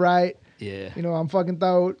that Left Right. Yeah. You know, I'm fucking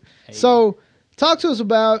throwed. Hey. So, talk to us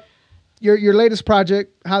about your latest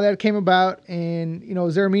project, how that came about, and you know,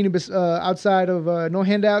 is there a meaning outside of No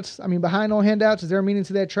Handouts? I mean, behind No Handouts, is there a meaning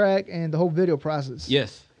to that track and the whole video process?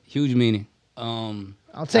 Yes. Huge meaning.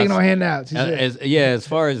 I'll take No Handouts. As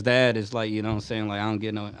far as that, it's like, you know what I'm saying, like, I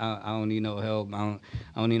don't need no help. I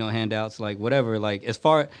don't need no handouts, like, whatever. Like, as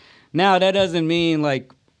far now, that doesn't mean,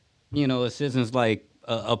 like, you know, assistance like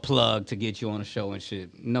a plug to get you on a show and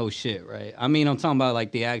shit. No shit, right? I mean, I'm talking about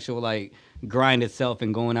like the actual like grind itself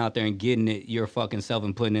and going out there and getting it your fucking self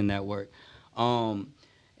and putting in that work. And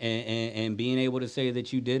being able to say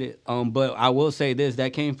that you did it. But I will say this,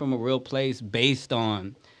 that came from a real place based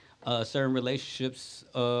on certain relationships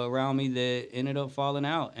around me that ended up falling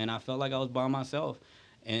out, and I felt like I was by myself,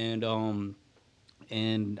 and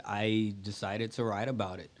I decided to write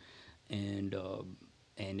about it, and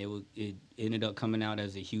it ended up coming out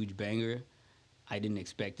as a huge banger. I didn't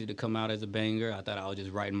expect it to come out as a banger. I thought I was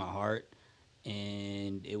just writing my heart,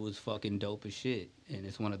 and it was fucking dope as shit, and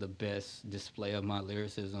it's one of the best display of my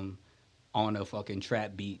lyricism on a fucking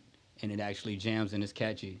trap beat, and it actually jams and it's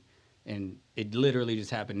catchy. And it literally just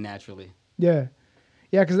happened naturally. Yeah,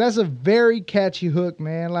 because that's a very catchy hook,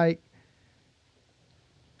 man. Like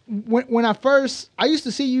when I used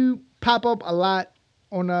to see you pop up a lot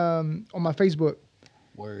on my Facebook.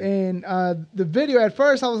 Word. And the video at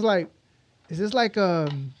first I was like, is this like a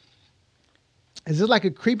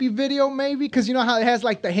creepy video maybe? Because you know how it has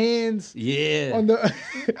like the hands. Yeah. On the.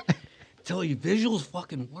 Tell you, visuals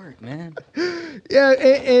fucking work, man. Yeah,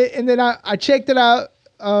 and then I checked it out.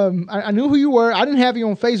 I knew who you were. I didn't have you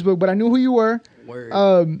on Facebook, but I knew who you were. Word.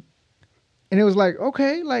 And it was like,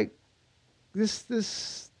 okay, like this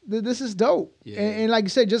is dope. Yeah. And like you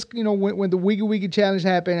said, just you know, when the Wiggy Wiggy challenge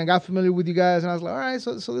happened, I got familiar with you guys, and I was like, all right,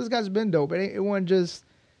 so this guy's been dope. It wasn't just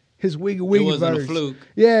his Wiggy Wiggy. It wasn't verse. a fluke.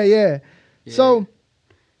 Yeah. So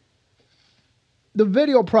the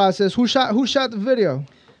video process. Who shot the video?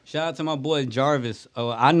 Shout out to my boy Jarvis.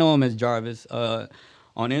 I know him as Jarvis on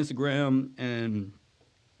Instagram and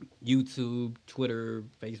YouTube, Twitter,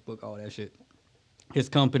 Facebook, all that shit. His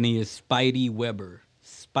company is Spidey Webber.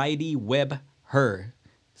 Spidey Web Her.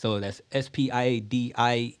 So that's SPIDIE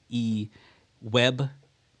Web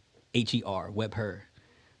HER. Web Her.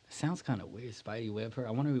 That sounds kind of weird. Spidey Web Her.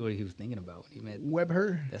 I wonder what he was thinking about when he meant Web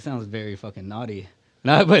Her. That sounds very fucking naughty.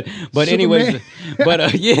 No, but anyways,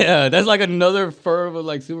 yeah, that's like another firm of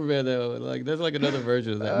like Superman though. Like that's like another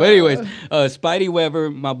version of that. But anyways, Spidey Webber,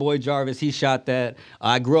 my boy Jarvis, he shot that.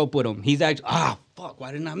 I grew up with him. He's actually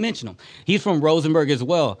why didn't I mention him? He's from Rosenberg as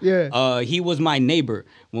well. Yeah. He was my neighbor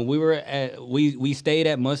when we were at we stayed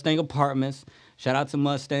at Mustang Apartments. Shout out to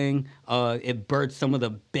Mustang. It birthed some of the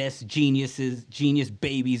best genius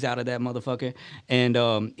babies out of that motherfucker.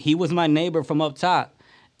 And he was my neighbor from up top.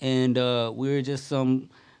 And we were just some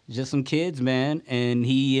kids, man. And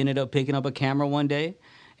he ended up picking up a camera one day,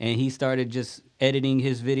 and he started just editing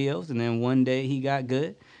his videos. And then one day he got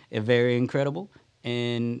good, very incredible.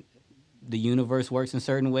 And the universe works in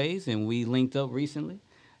certain ways, and we linked up recently.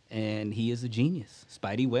 And he is a genius,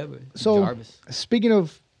 Spidey Webber. So Jarvis. Speaking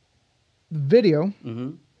of video,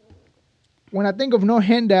 when I think of No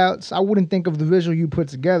Handouts, I wouldn't think of the visual you put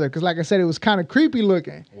together because, like I said, it was kind of creepy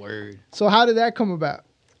looking. Word. So how did that come about?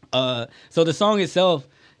 So the song itself,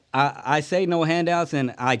 I say no handouts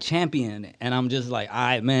and I champion it, and I'm just like, all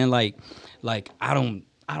right, man, like I don't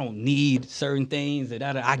need certain things.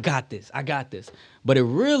 That I got this. I got this. But it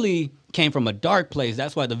really came from a dark place.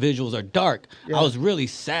 That's why the visuals are dark. Yeah. I was really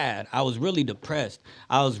sad. I was really depressed.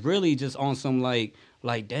 I was really just on some like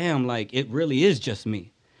damn, like it really is just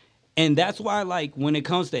me. And that's why, like, when it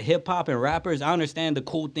comes to hip hop and rappers, I understand the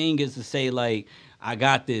cool thing is to say, like, I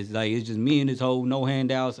got this. Like, it's just me and this whole no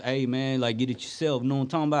handouts. Hey, man, like, get it yourself. Know what I'm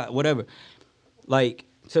talking about? Whatever. Like,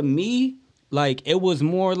 to me, like, it was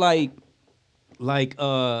more like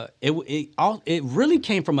it really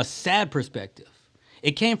came from a sad perspective.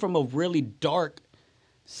 It came from a really dark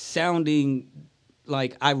sounding,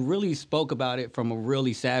 like, I really spoke about it from a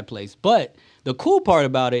really sad place. But the cool part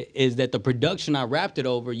about it is that the production I rapped it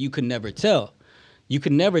over, you could never tell. You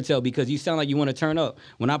could never tell because you sound like you want to turn up.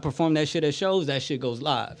 When I perform that shit at shows, that shit goes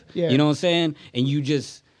live. Yeah. You know what I'm saying? And you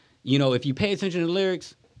just, you know, if you pay attention to the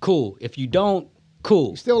lyrics, cool. If you don't,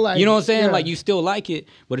 cool. You still like you know it, what I'm saying? yeah. Like, you still like it.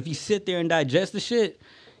 But if you sit there and digest the shit,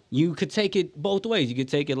 you could take it both ways. You could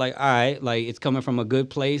take it like, all right, like, it's coming from a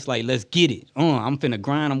good place. Like, let's get it. I'm finna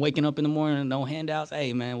grind. I'm waking up in the morning, no handouts.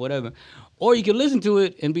 Hey, man, whatever. Or you can listen to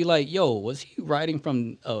it and be like, yo, was he writing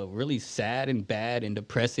from a really sad and bad and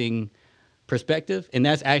depressing perspective? And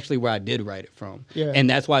that's actually where I did write it from. Yeah. And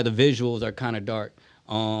that's why the visuals are kind of dark.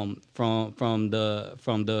 From the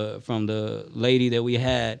lady that we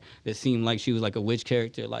had that seemed like she was like a witch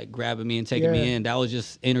character, like grabbing me and taking me in. That was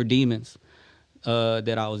just inner demons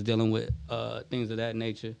that I was dealing with, things of that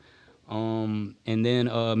nature. And then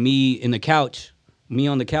me on the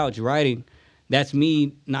couch writing. That's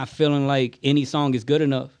me not feeling like any song is good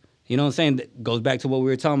enough. You know what I'm saying? That goes back to what we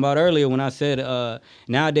were talking about earlier when I said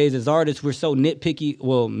nowadays as artists, we're so nitpicky.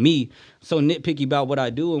 Well, me, so nitpicky about what I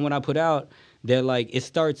do and what I put out that, like, it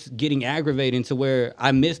starts getting aggravating to where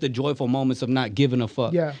I miss the joyful moments of not giving a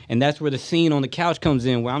fuck. Yeah. And that's where the scene on the couch comes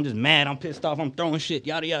in where I'm just mad, I'm pissed off, I'm throwing shit,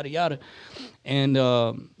 yada, yada, yada. And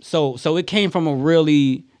so it came from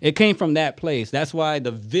that place. That's why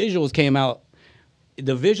the visuals came out.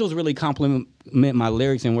 The visuals really complement my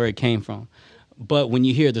lyrics and where it came from. But when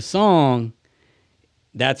you hear the song,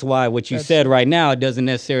 that's why what you said right now doesn't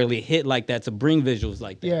necessarily hit like that to bring visuals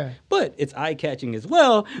like that. Yeah. But it's eye-catching as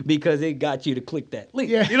well because it got you to click that link.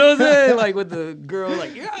 Yeah. You know what I'm saying? Like with the girl,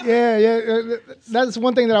 like, Yeah. That's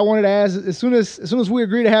one thing that I wanted to ask. As soon as we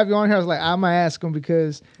agreed to have you on here, I was like, I'm gonna ask him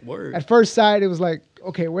because Word. at first sight it was like,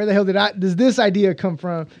 okay, where the hell does this idea come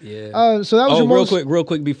from? Yeah. So that was real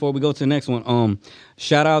quick before we go to the next one.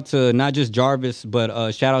 Shout out to not just Jarvis,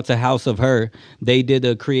 but shout out to House of Her. They did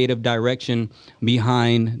the creative direction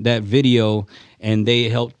behind that video, and they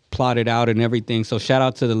helped plot it out and everything. So shout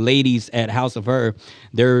out to the ladies at House of Her.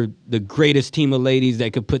 They're the greatest team of ladies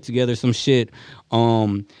that could put together some shit.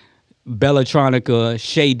 Bellatronica,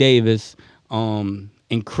 Shay Davis,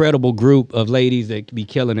 incredible group of ladies that be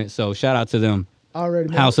killing it. So shout out to them. already.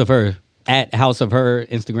 Man. House of Her, at House of Her,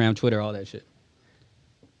 Instagram, Twitter, all that shit.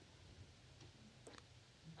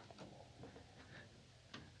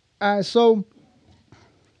 All right, so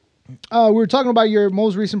we were talking about your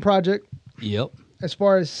most recent project. Yep. As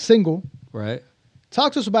far as single, Right.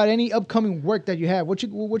 talk to us about any upcoming work that you have. What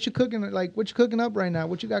you cooking, like what you cooking up right now?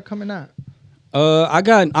 What you got coming out? I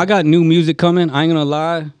got new music coming. I ain't gonna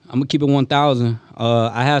lie. I'm gonna keep it 1,000.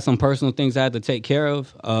 I had some personal things I had to take care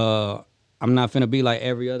of. I'm not finna be like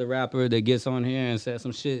every other rapper that gets on here and says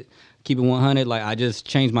some shit. Keep it 100. Like, I just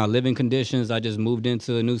changed my living conditions. I just moved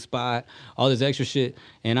into a new spot. All this extra shit,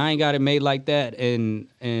 and I ain't got it made like that. And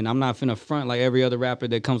I'm not finna front like every other rapper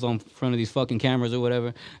that comes on front of these fucking cameras or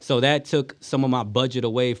whatever. So that took some of my budget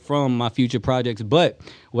away from my future projects. But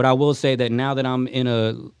what I will say that now that I'm in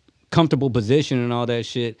a comfortable position and all that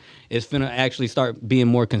shit, it's finna actually start being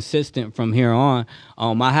more consistent from here on.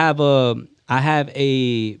 I have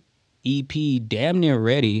a EP damn near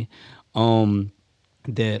ready,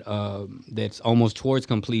 that's almost towards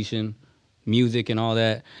completion, music and all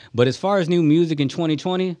that. But as far as new music in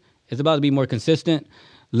 2020, it's about to be more consistent.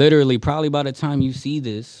 Literally, probably by the time you see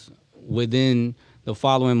this, within the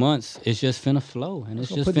following months, it's just finna flow and it's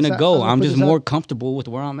just finna go. I'm just more comfortable with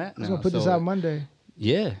where I'm at now. I'm gonna put this out Monday.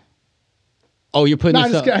 Yeah. Oh, you're putting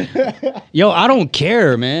this up? Up. Yo, I don't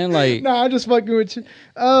care, man. Like, nah, I'm just fucking with you.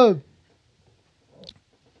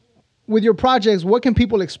 With your projects, what can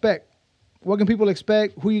people expect? What can people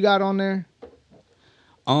expect? Who you got on there?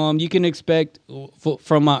 You can expect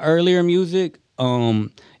from my earlier music.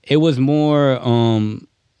 It was more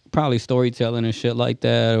probably storytelling and shit like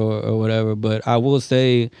that, or whatever. But I will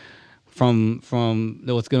say, from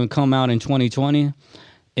what's gonna come out in 2020,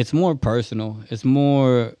 it's more personal. It's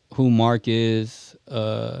more who Mark is.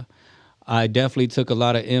 I definitely took a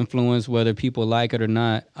lot of influence, whether people like it or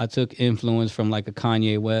not. I took influence from like a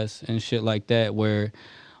Kanye West and shit like that, where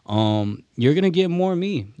you're gonna get more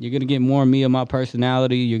me. You're gonna get more me of my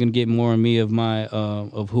personality. You're gonna get more of me of my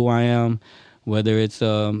of who I am, whether it's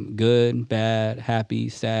good, bad, happy,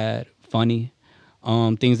 sad, funny,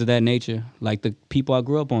 things of that nature. Like the people I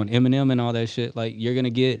grew up on, Eminem and all that shit. Like you're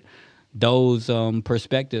gonna get those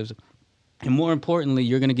perspectives, and more importantly,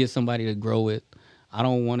 you're gonna get somebody to grow with. I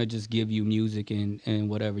don't want to just give you music and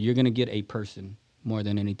whatever. You're gonna get a person more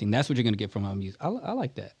than anything. That's what you're gonna get from my music. I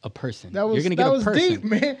like that. A person. That was you're gonna get that a was person. deep,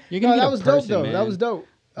 man. You're gonna No, get that a was person, dope though. man. That was dope.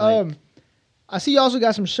 Like- I see you also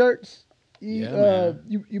got some shirts. You, Yeah,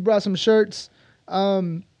 man. you brought some shirts.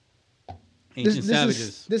 Ancient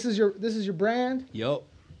Savages. This is your brand. Yup.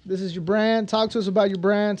 This is your brand. Talk to us about your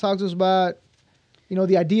brand. Talk to us about,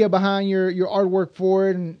 the idea behind your artwork for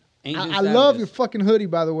it. And Ancient I love Savages. your fucking hoodie,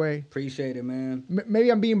 by the way. Appreciate it, man.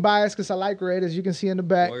 Maybe I'm being biased because I like red, as you can see in the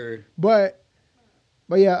back. Word. But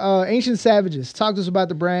yeah, Ancient Savages. Talk to us about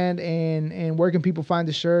the brand and where can people find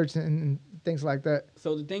the shirts and things like that.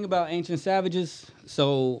 So the thing about Ancient Savages,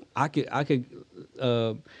 so I could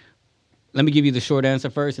let me give you the short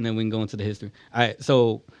answer first, and then we can go into the history. All right,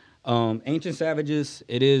 so Ancient Savages,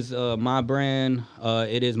 it is my brand.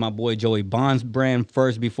 It is my boy Joey Bond's brand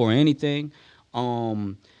first before anything.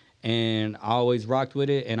 And I always rocked with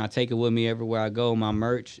it, and I take it with me everywhere I go. My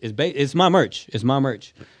merch is it's my merch. It's my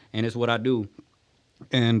merch, and it's what I do.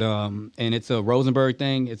 And it's a Rosenberg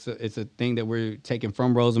thing. It's a thing that we're taking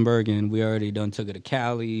from Rosenberg, and we already done took it to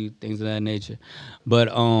Cali, things of that nature. But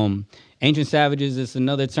Ancient Savages is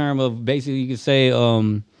another term of basically you could say.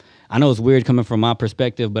 I know it's weird coming from my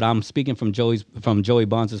perspective, but I'm speaking from Joey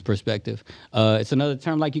Bonds' perspective. It's another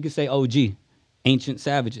term like you could say OG, Ancient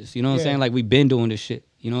Savages. You know what I'm saying? Like we've been doing this shit.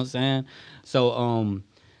 You know what I'm saying?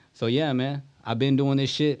 So yeah, man. I've been doing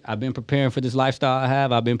this shit. I've been preparing for this lifestyle I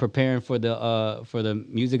have. I've been preparing for the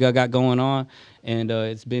music I got going on, and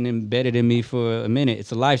it's been embedded in me for a minute.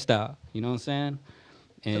 It's a lifestyle. You know what I'm saying?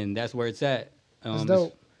 And that's where it's at. That's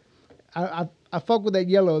dope. I fuck with that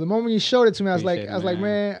yellow. The moment you showed it to me, I was like,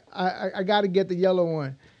 man, I got to get the yellow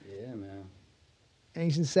one. Yeah, man.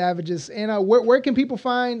 Ancient Savages. And where can people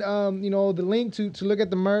find the link to look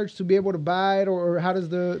at the merch, to be able to buy it, or how does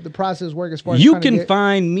the process work as far as you can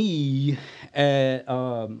find me at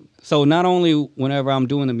so not only whenever I'm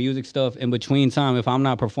doing the music stuff, in between time, if I'm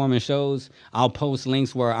not performing shows, I'll post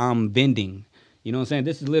links where I'm vending. You know what I'm saying?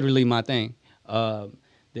 This is literally my thing.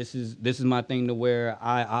 This is my thing to where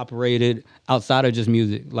I operated outside of just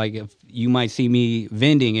music. Like if you might see me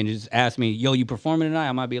vending and just ask me, yo, you performing tonight?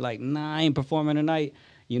 I might be like, nah, I ain't performing tonight.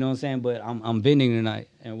 You know what I'm saying? But I'm vending tonight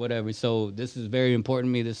and whatever. So this is very important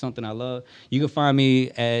to me. This is something I love. You can find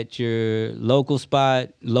me at your local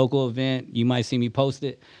spot, local event. You might see me post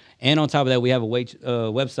it. And on top of that, we have a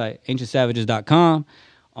website, ancientsavages.com.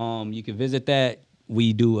 You can visit that.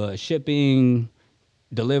 We do shipping,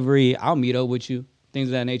 delivery. I'll meet up with you. Things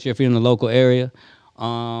of that nature if you're in the local area.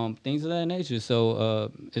 Things of that nature. So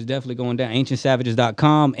it's definitely going down.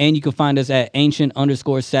 AncientSavages.com. And you can find us at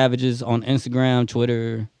Ancient_Savages on Instagram,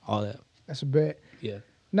 Twitter, all that. That's a bet. Yeah.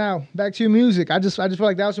 Now, back to your music. I just feel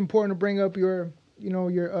like that was important to bring up your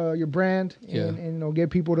brand and get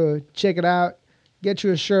people to check it out, get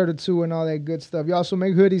you a shirt or two and all that good stuff. You also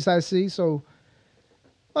make hoodies, I see. So,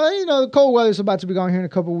 the cold weather's about to be gone here in a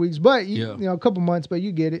couple of weeks, but a couple months, but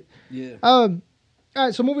you get it. Yeah. All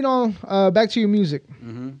right, so moving on, back to your music.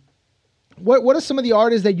 Mm-hmm. What are some of the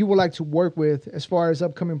artists that you would like to work with as far as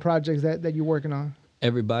upcoming projects that you're working on?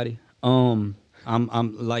 Everybody. I'm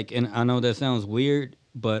like, and I know that sounds weird,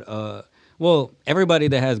 but everybody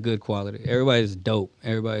that has good quality. Everybody's dope.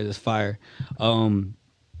 Everybody that's fire.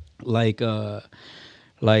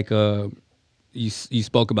 You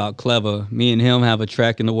spoke about Clever. Me and him have a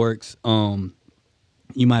track in the works. You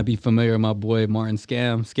might be familiar with my boy Martin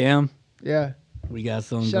Scam. Yeah. We got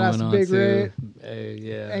something Shout going out on to Big too. Red. Hey,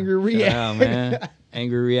 yeah. Angry React. Shout out, man.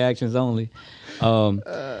 Angry reactions only.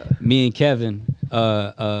 Me and Kevin.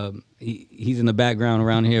 He's in the background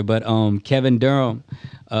around here, but Kevin Durham.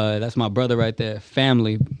 That's my brother right there.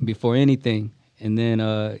 Family before anything. And then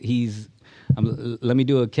let me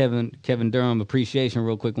do a Kevin Durham appreciation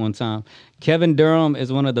real quick one time. Kevin Durham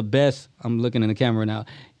is one of the best. I'm looking in the camera now.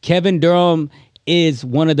 Kevin Durham is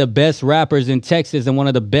one of the best rappers in Texas and one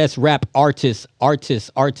of the best rap artists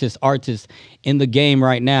in the game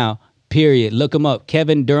right now, period. Look him up.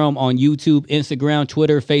 Kevin Durham on YouTube, Instagram,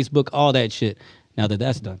 Twitter, Facebook, all that shit. Now that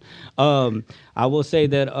that's done. I will say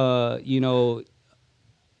that,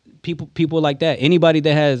 people like that, anybody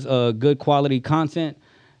that has good quality content,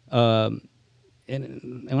 and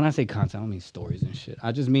and when I say content, I don't mean stories and shit.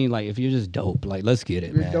 I just mean like if you're just dope, like let's get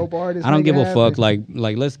it, You're a man. dope artist, I don't make give it a fuck. happen.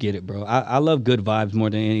 Like let's get it, bro. I love good vibes more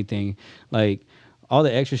than anything. Like all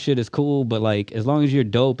the extra shit is cool, but like as long as you're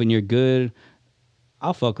dope and you're good,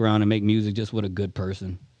 I'll fuck around and make music just with a good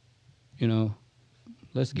person. You know,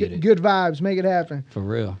 let's get it Good vibes, make it happen. for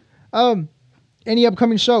real. Any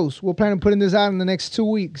upcoming shows? We're planning on putting this out in the next 2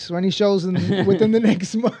 weeks. Or any shows within the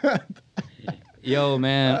next month? Yo,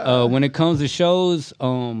 man, when it comes to shows,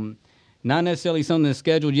 not necessarily something that's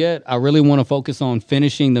scheduled yet. I really want to focus on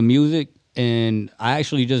finishing the music, and I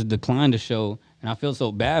actually just declined the show, and I feel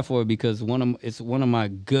so bad for it because it's one of my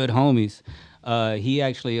good homies. He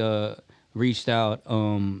actually reached out,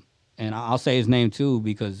 and I'll say his name too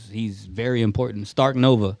because he's very important. Stark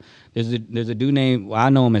Nova. There's a dude named, well, I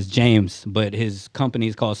know him as James, but his company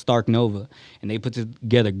is called Stark Nova, and they put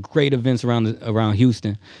together great events around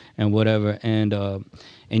Houston and whatever. And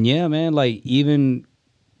yeah, man, like even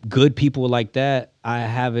good people like that, I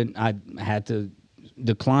had to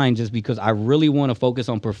decline just because I really want to focus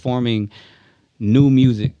on performing new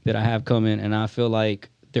music that I have coming, and I feel like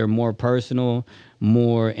they're more personal,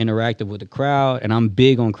 more interactive with the crowd, and I'm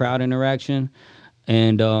big on crowd interaction,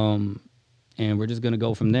 and we're just gonna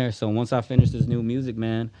go from there. So once I finish this new music,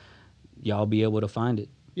 man, y'all be able to find it.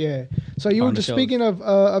 Yeah. So you were On the just shows. speaking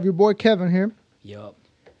of your boy Kevin here. Yup.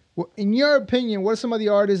 Well, in your opinion, what are some of the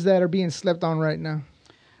artists that are being slept on right now?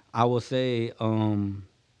 I will say,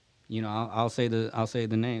 I'll say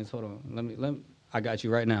the names. Hold on. Let me. I got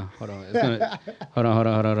you right now. Hold on. It's gonna. hold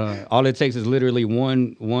on. All it takes is literally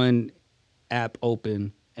one app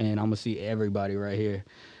open, and I'm gonna see everybody right here.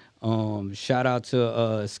 Shout out to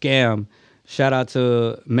Scam. Shout out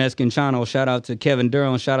to Meskin Chano. Shout out to Kevin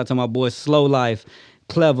Durham. Shout out to my boy Slow Life,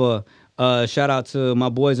 Clever. Shout out to my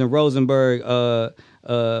boys in Rosenberg.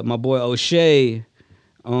 My boy O'Shea.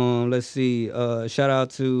 Let's see. Shout out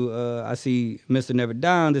to I see Mr. Never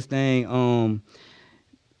Die on this thing.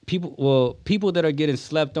 People that are getting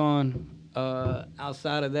slept on.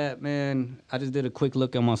 Outside of that, man, I just did a quick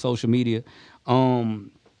look at my social media.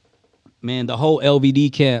 Man, the whole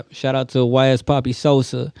LVD camp. Shout out to YS Poppy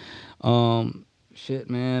Sosa. Shit,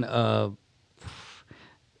 man.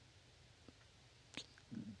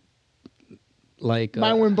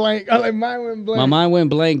 Mine went blank. Mine went blank. My mind went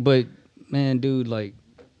blank, but man, dude, like,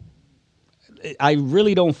 I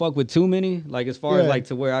really don't fuck with too many. Like, as far as like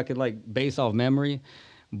to where I could like base off memory,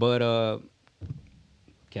 but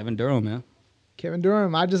Kevin Durham, man. Kevin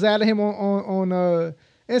Durham. I just added him on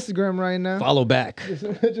Instagram right now. Follow back. Just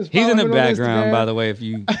He's follow in the him on background, Instagram. by the way. If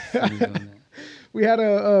you, We had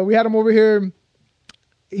him over here.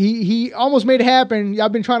 He almost made it happen.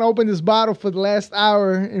 I've been trying to open this bottle for the last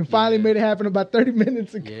hour, and finally made it happen about 30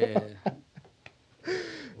 minutes ago. yeah.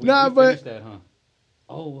 Nah, we but- finished that, huh?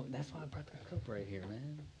 Oh, that's why I brought the cup right here,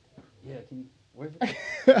 man. Yeah, can you? Where's it?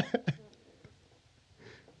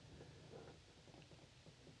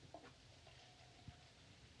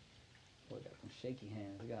 Boy, got some shaky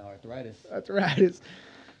hands. We got arthritis. That's right.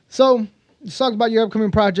 So, let's talk about your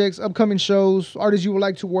upcoming projects, upcoming shows, artists you would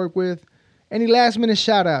like to work with. Any last minute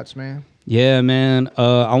shout outs, man? Yeah, man.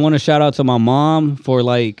 I want to shout out to my mom for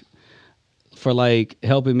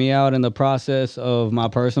helping me out in the process of my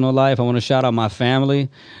personal life. I want to shout out my family,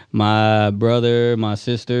 my brother, my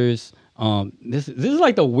sisters. This is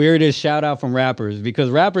like the weirdest shout out from rappers because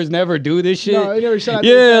rappers never do this shit. No, they never shout out to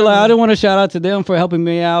their Yeah, like family. I just want to shout out to them for helping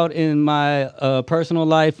me out in my personal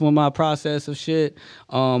life with my process of shit.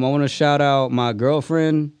 I want to shout out my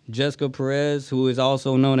girlfriend, Jessica Perez, who is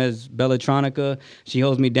also known as Bellatronica. She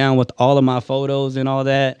holds me down with all of my photos and all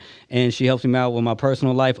that, and she helps me out with my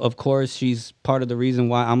personal life. Of course, she's part of the reason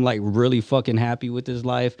why I'm like really fucking happy with this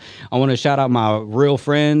life. I want to shout out my real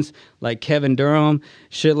friends like Kevin Durham,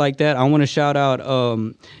 shit like that. I want to shout out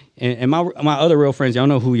and my other real friends. Y'all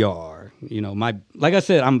know who y'all are. You know, like I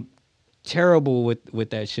said, I'm terrible with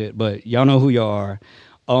that shit, but y'all know who y'all are.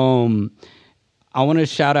 I want to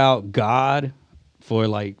shout out God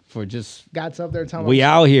for just God's up there telling we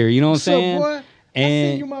out here, you know what I'm What's up, saying? boy? I see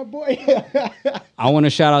And you, my boy. I want to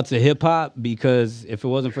shout out to hip hop because if it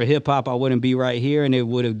wasn't for hip hop, I wouldn't be right here, and it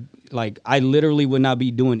would have I literally would not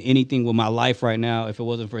be doing anything with my life right now if it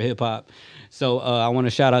wasn't for hip hop. So I want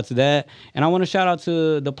to shout out to that, and I want to shout out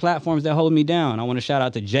to the platforms that hold me down. I want to shout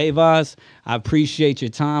out to J-Vos. I appreciate your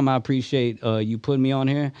time. I appreciate you putting me on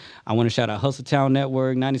here. I want to shout out Hustle Town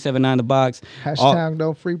Network, 97.9 The Box. Hashtag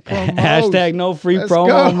no free promo. Hashtag no free Let's promo.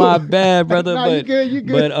 go. My bad, brother. Nah, but you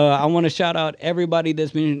good. But I want to shout out everybody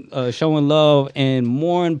that's been showing love, and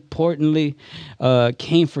more importantly,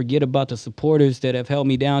 can't forget about the supporters that have held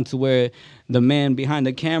me down to where the man behind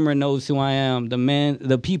the camera knows who I am.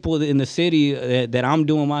 The people in the city community that I'm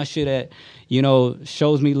doing my shit at, you know,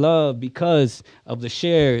 shows me love because of the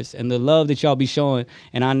shares and the love that y'all be showing.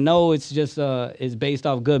 And I know it's just it's based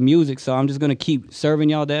off good music, so I'm just gonna keep serving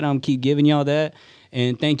y'all that. I'm keep giving y'all that.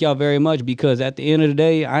 And thank y'all very much, because at the end of the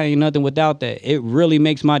day, I ain't nothing without that. It really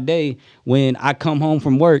makes my day when I come home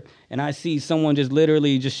from work and I see someone just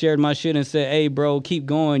literally just shared my shit and said, hey, bro, keep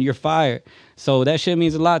going. You're fired. So that shit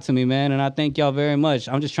means a lot to me, man. And I thank y'all very much.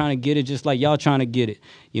 I'm just trying to get it just like y'all trying to get it.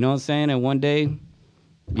 You know what I'm saying? And one day,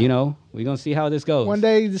 you know, we're going to see how this goes. One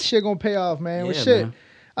day this shit going to pay off, man. Yeah, Well, shit.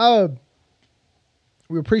 man.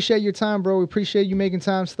 We appreciate your time, bro. We appreciate you making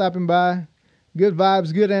time, stopping by. Good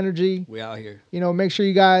vibes, good energy. We out here. You know, make sure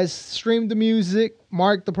you guys stream the music.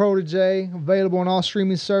 Marc The Protege, available on all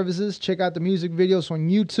streaming services. Check out the music videos on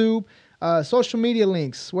YouTube. Social media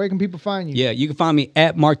links. Where can people find you? Yeah, you can find me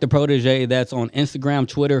at Marc The Protege. That's on Instagram,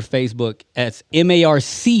 Twitter, Facebook. That's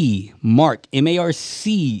M-A-R-C, Marc,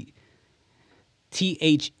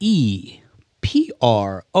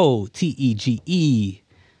 M-A-R-C-T-H-E-P-R-O-T-E-G-E.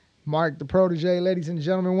 Marc The Protege, ladies and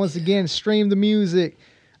gentlemen. Once again, stream the music.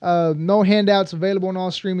 No handouts, available on all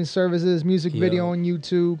streaming services. Music video on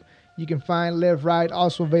YouTube. You can find Left Right,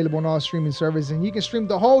 also available on all streaming services. And you can stream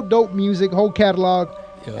the whole dope music, whole catalog,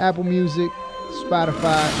 Apple Music,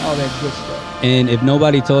 Spotify, all that good stuff. And if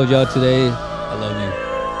nobody told y'all today, I love you.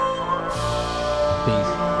 Peace.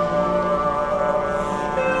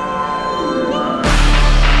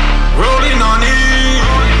 Rolling on it,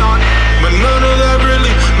 but none of that really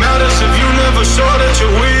matters if you never saw that you're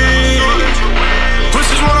weak.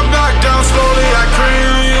 Pushes wanna back down slowly, I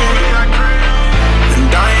creep. And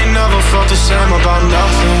I ain't never felt the same about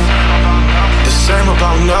nothing. The same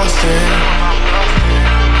about nothing.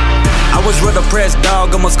 I was real depressed,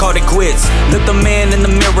 dog, almost called it quits. Looked the man in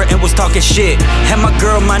the mirror and was talking shit. Had my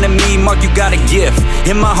girl minding me, Marc, you got a gift.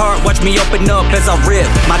 In my heart, watch me open up as I rip.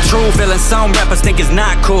 My true feeling some rappers think is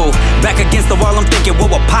not cool. Back against the wall, I'm thinking,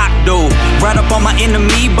 what will Pac do? Right up on my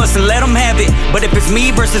enemy, bustin', let him have it. But if it's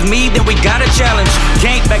me versus me, then we got a challenge.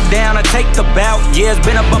 Can't back down, I take the bout. Yeah, it's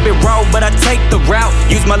been a bumpy road, but I take the route.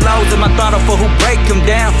 Use my lows and my throttle for who break him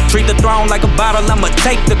down. Treat the throne like a bottle, I'ma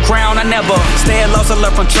take the crown. I never stay lost, I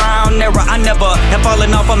learn from trial and error. I never have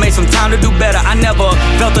fallen off, I made some time to do better. I never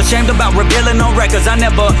felt ashamed about revealing on records. I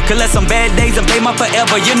never could let some bad days invade my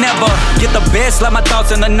forever. You never get the best, like my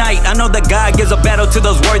thoughts in the night. I know that God gives a battle to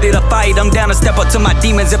those worthy to fight. I'm down to step up to my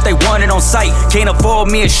demons if they want it on sight. Can't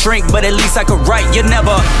afford me a shrink, but at least I could write. You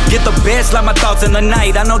never get the best, like my thoughts in the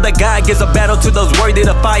night. I know that God gives a battle to those worthy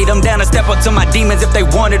to fight. I'm down to step up to my demons if they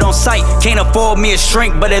want it on sight. Can't afford me a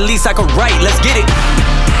shrink, but at least I could write. Let's get it.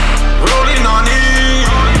 Rolling on it.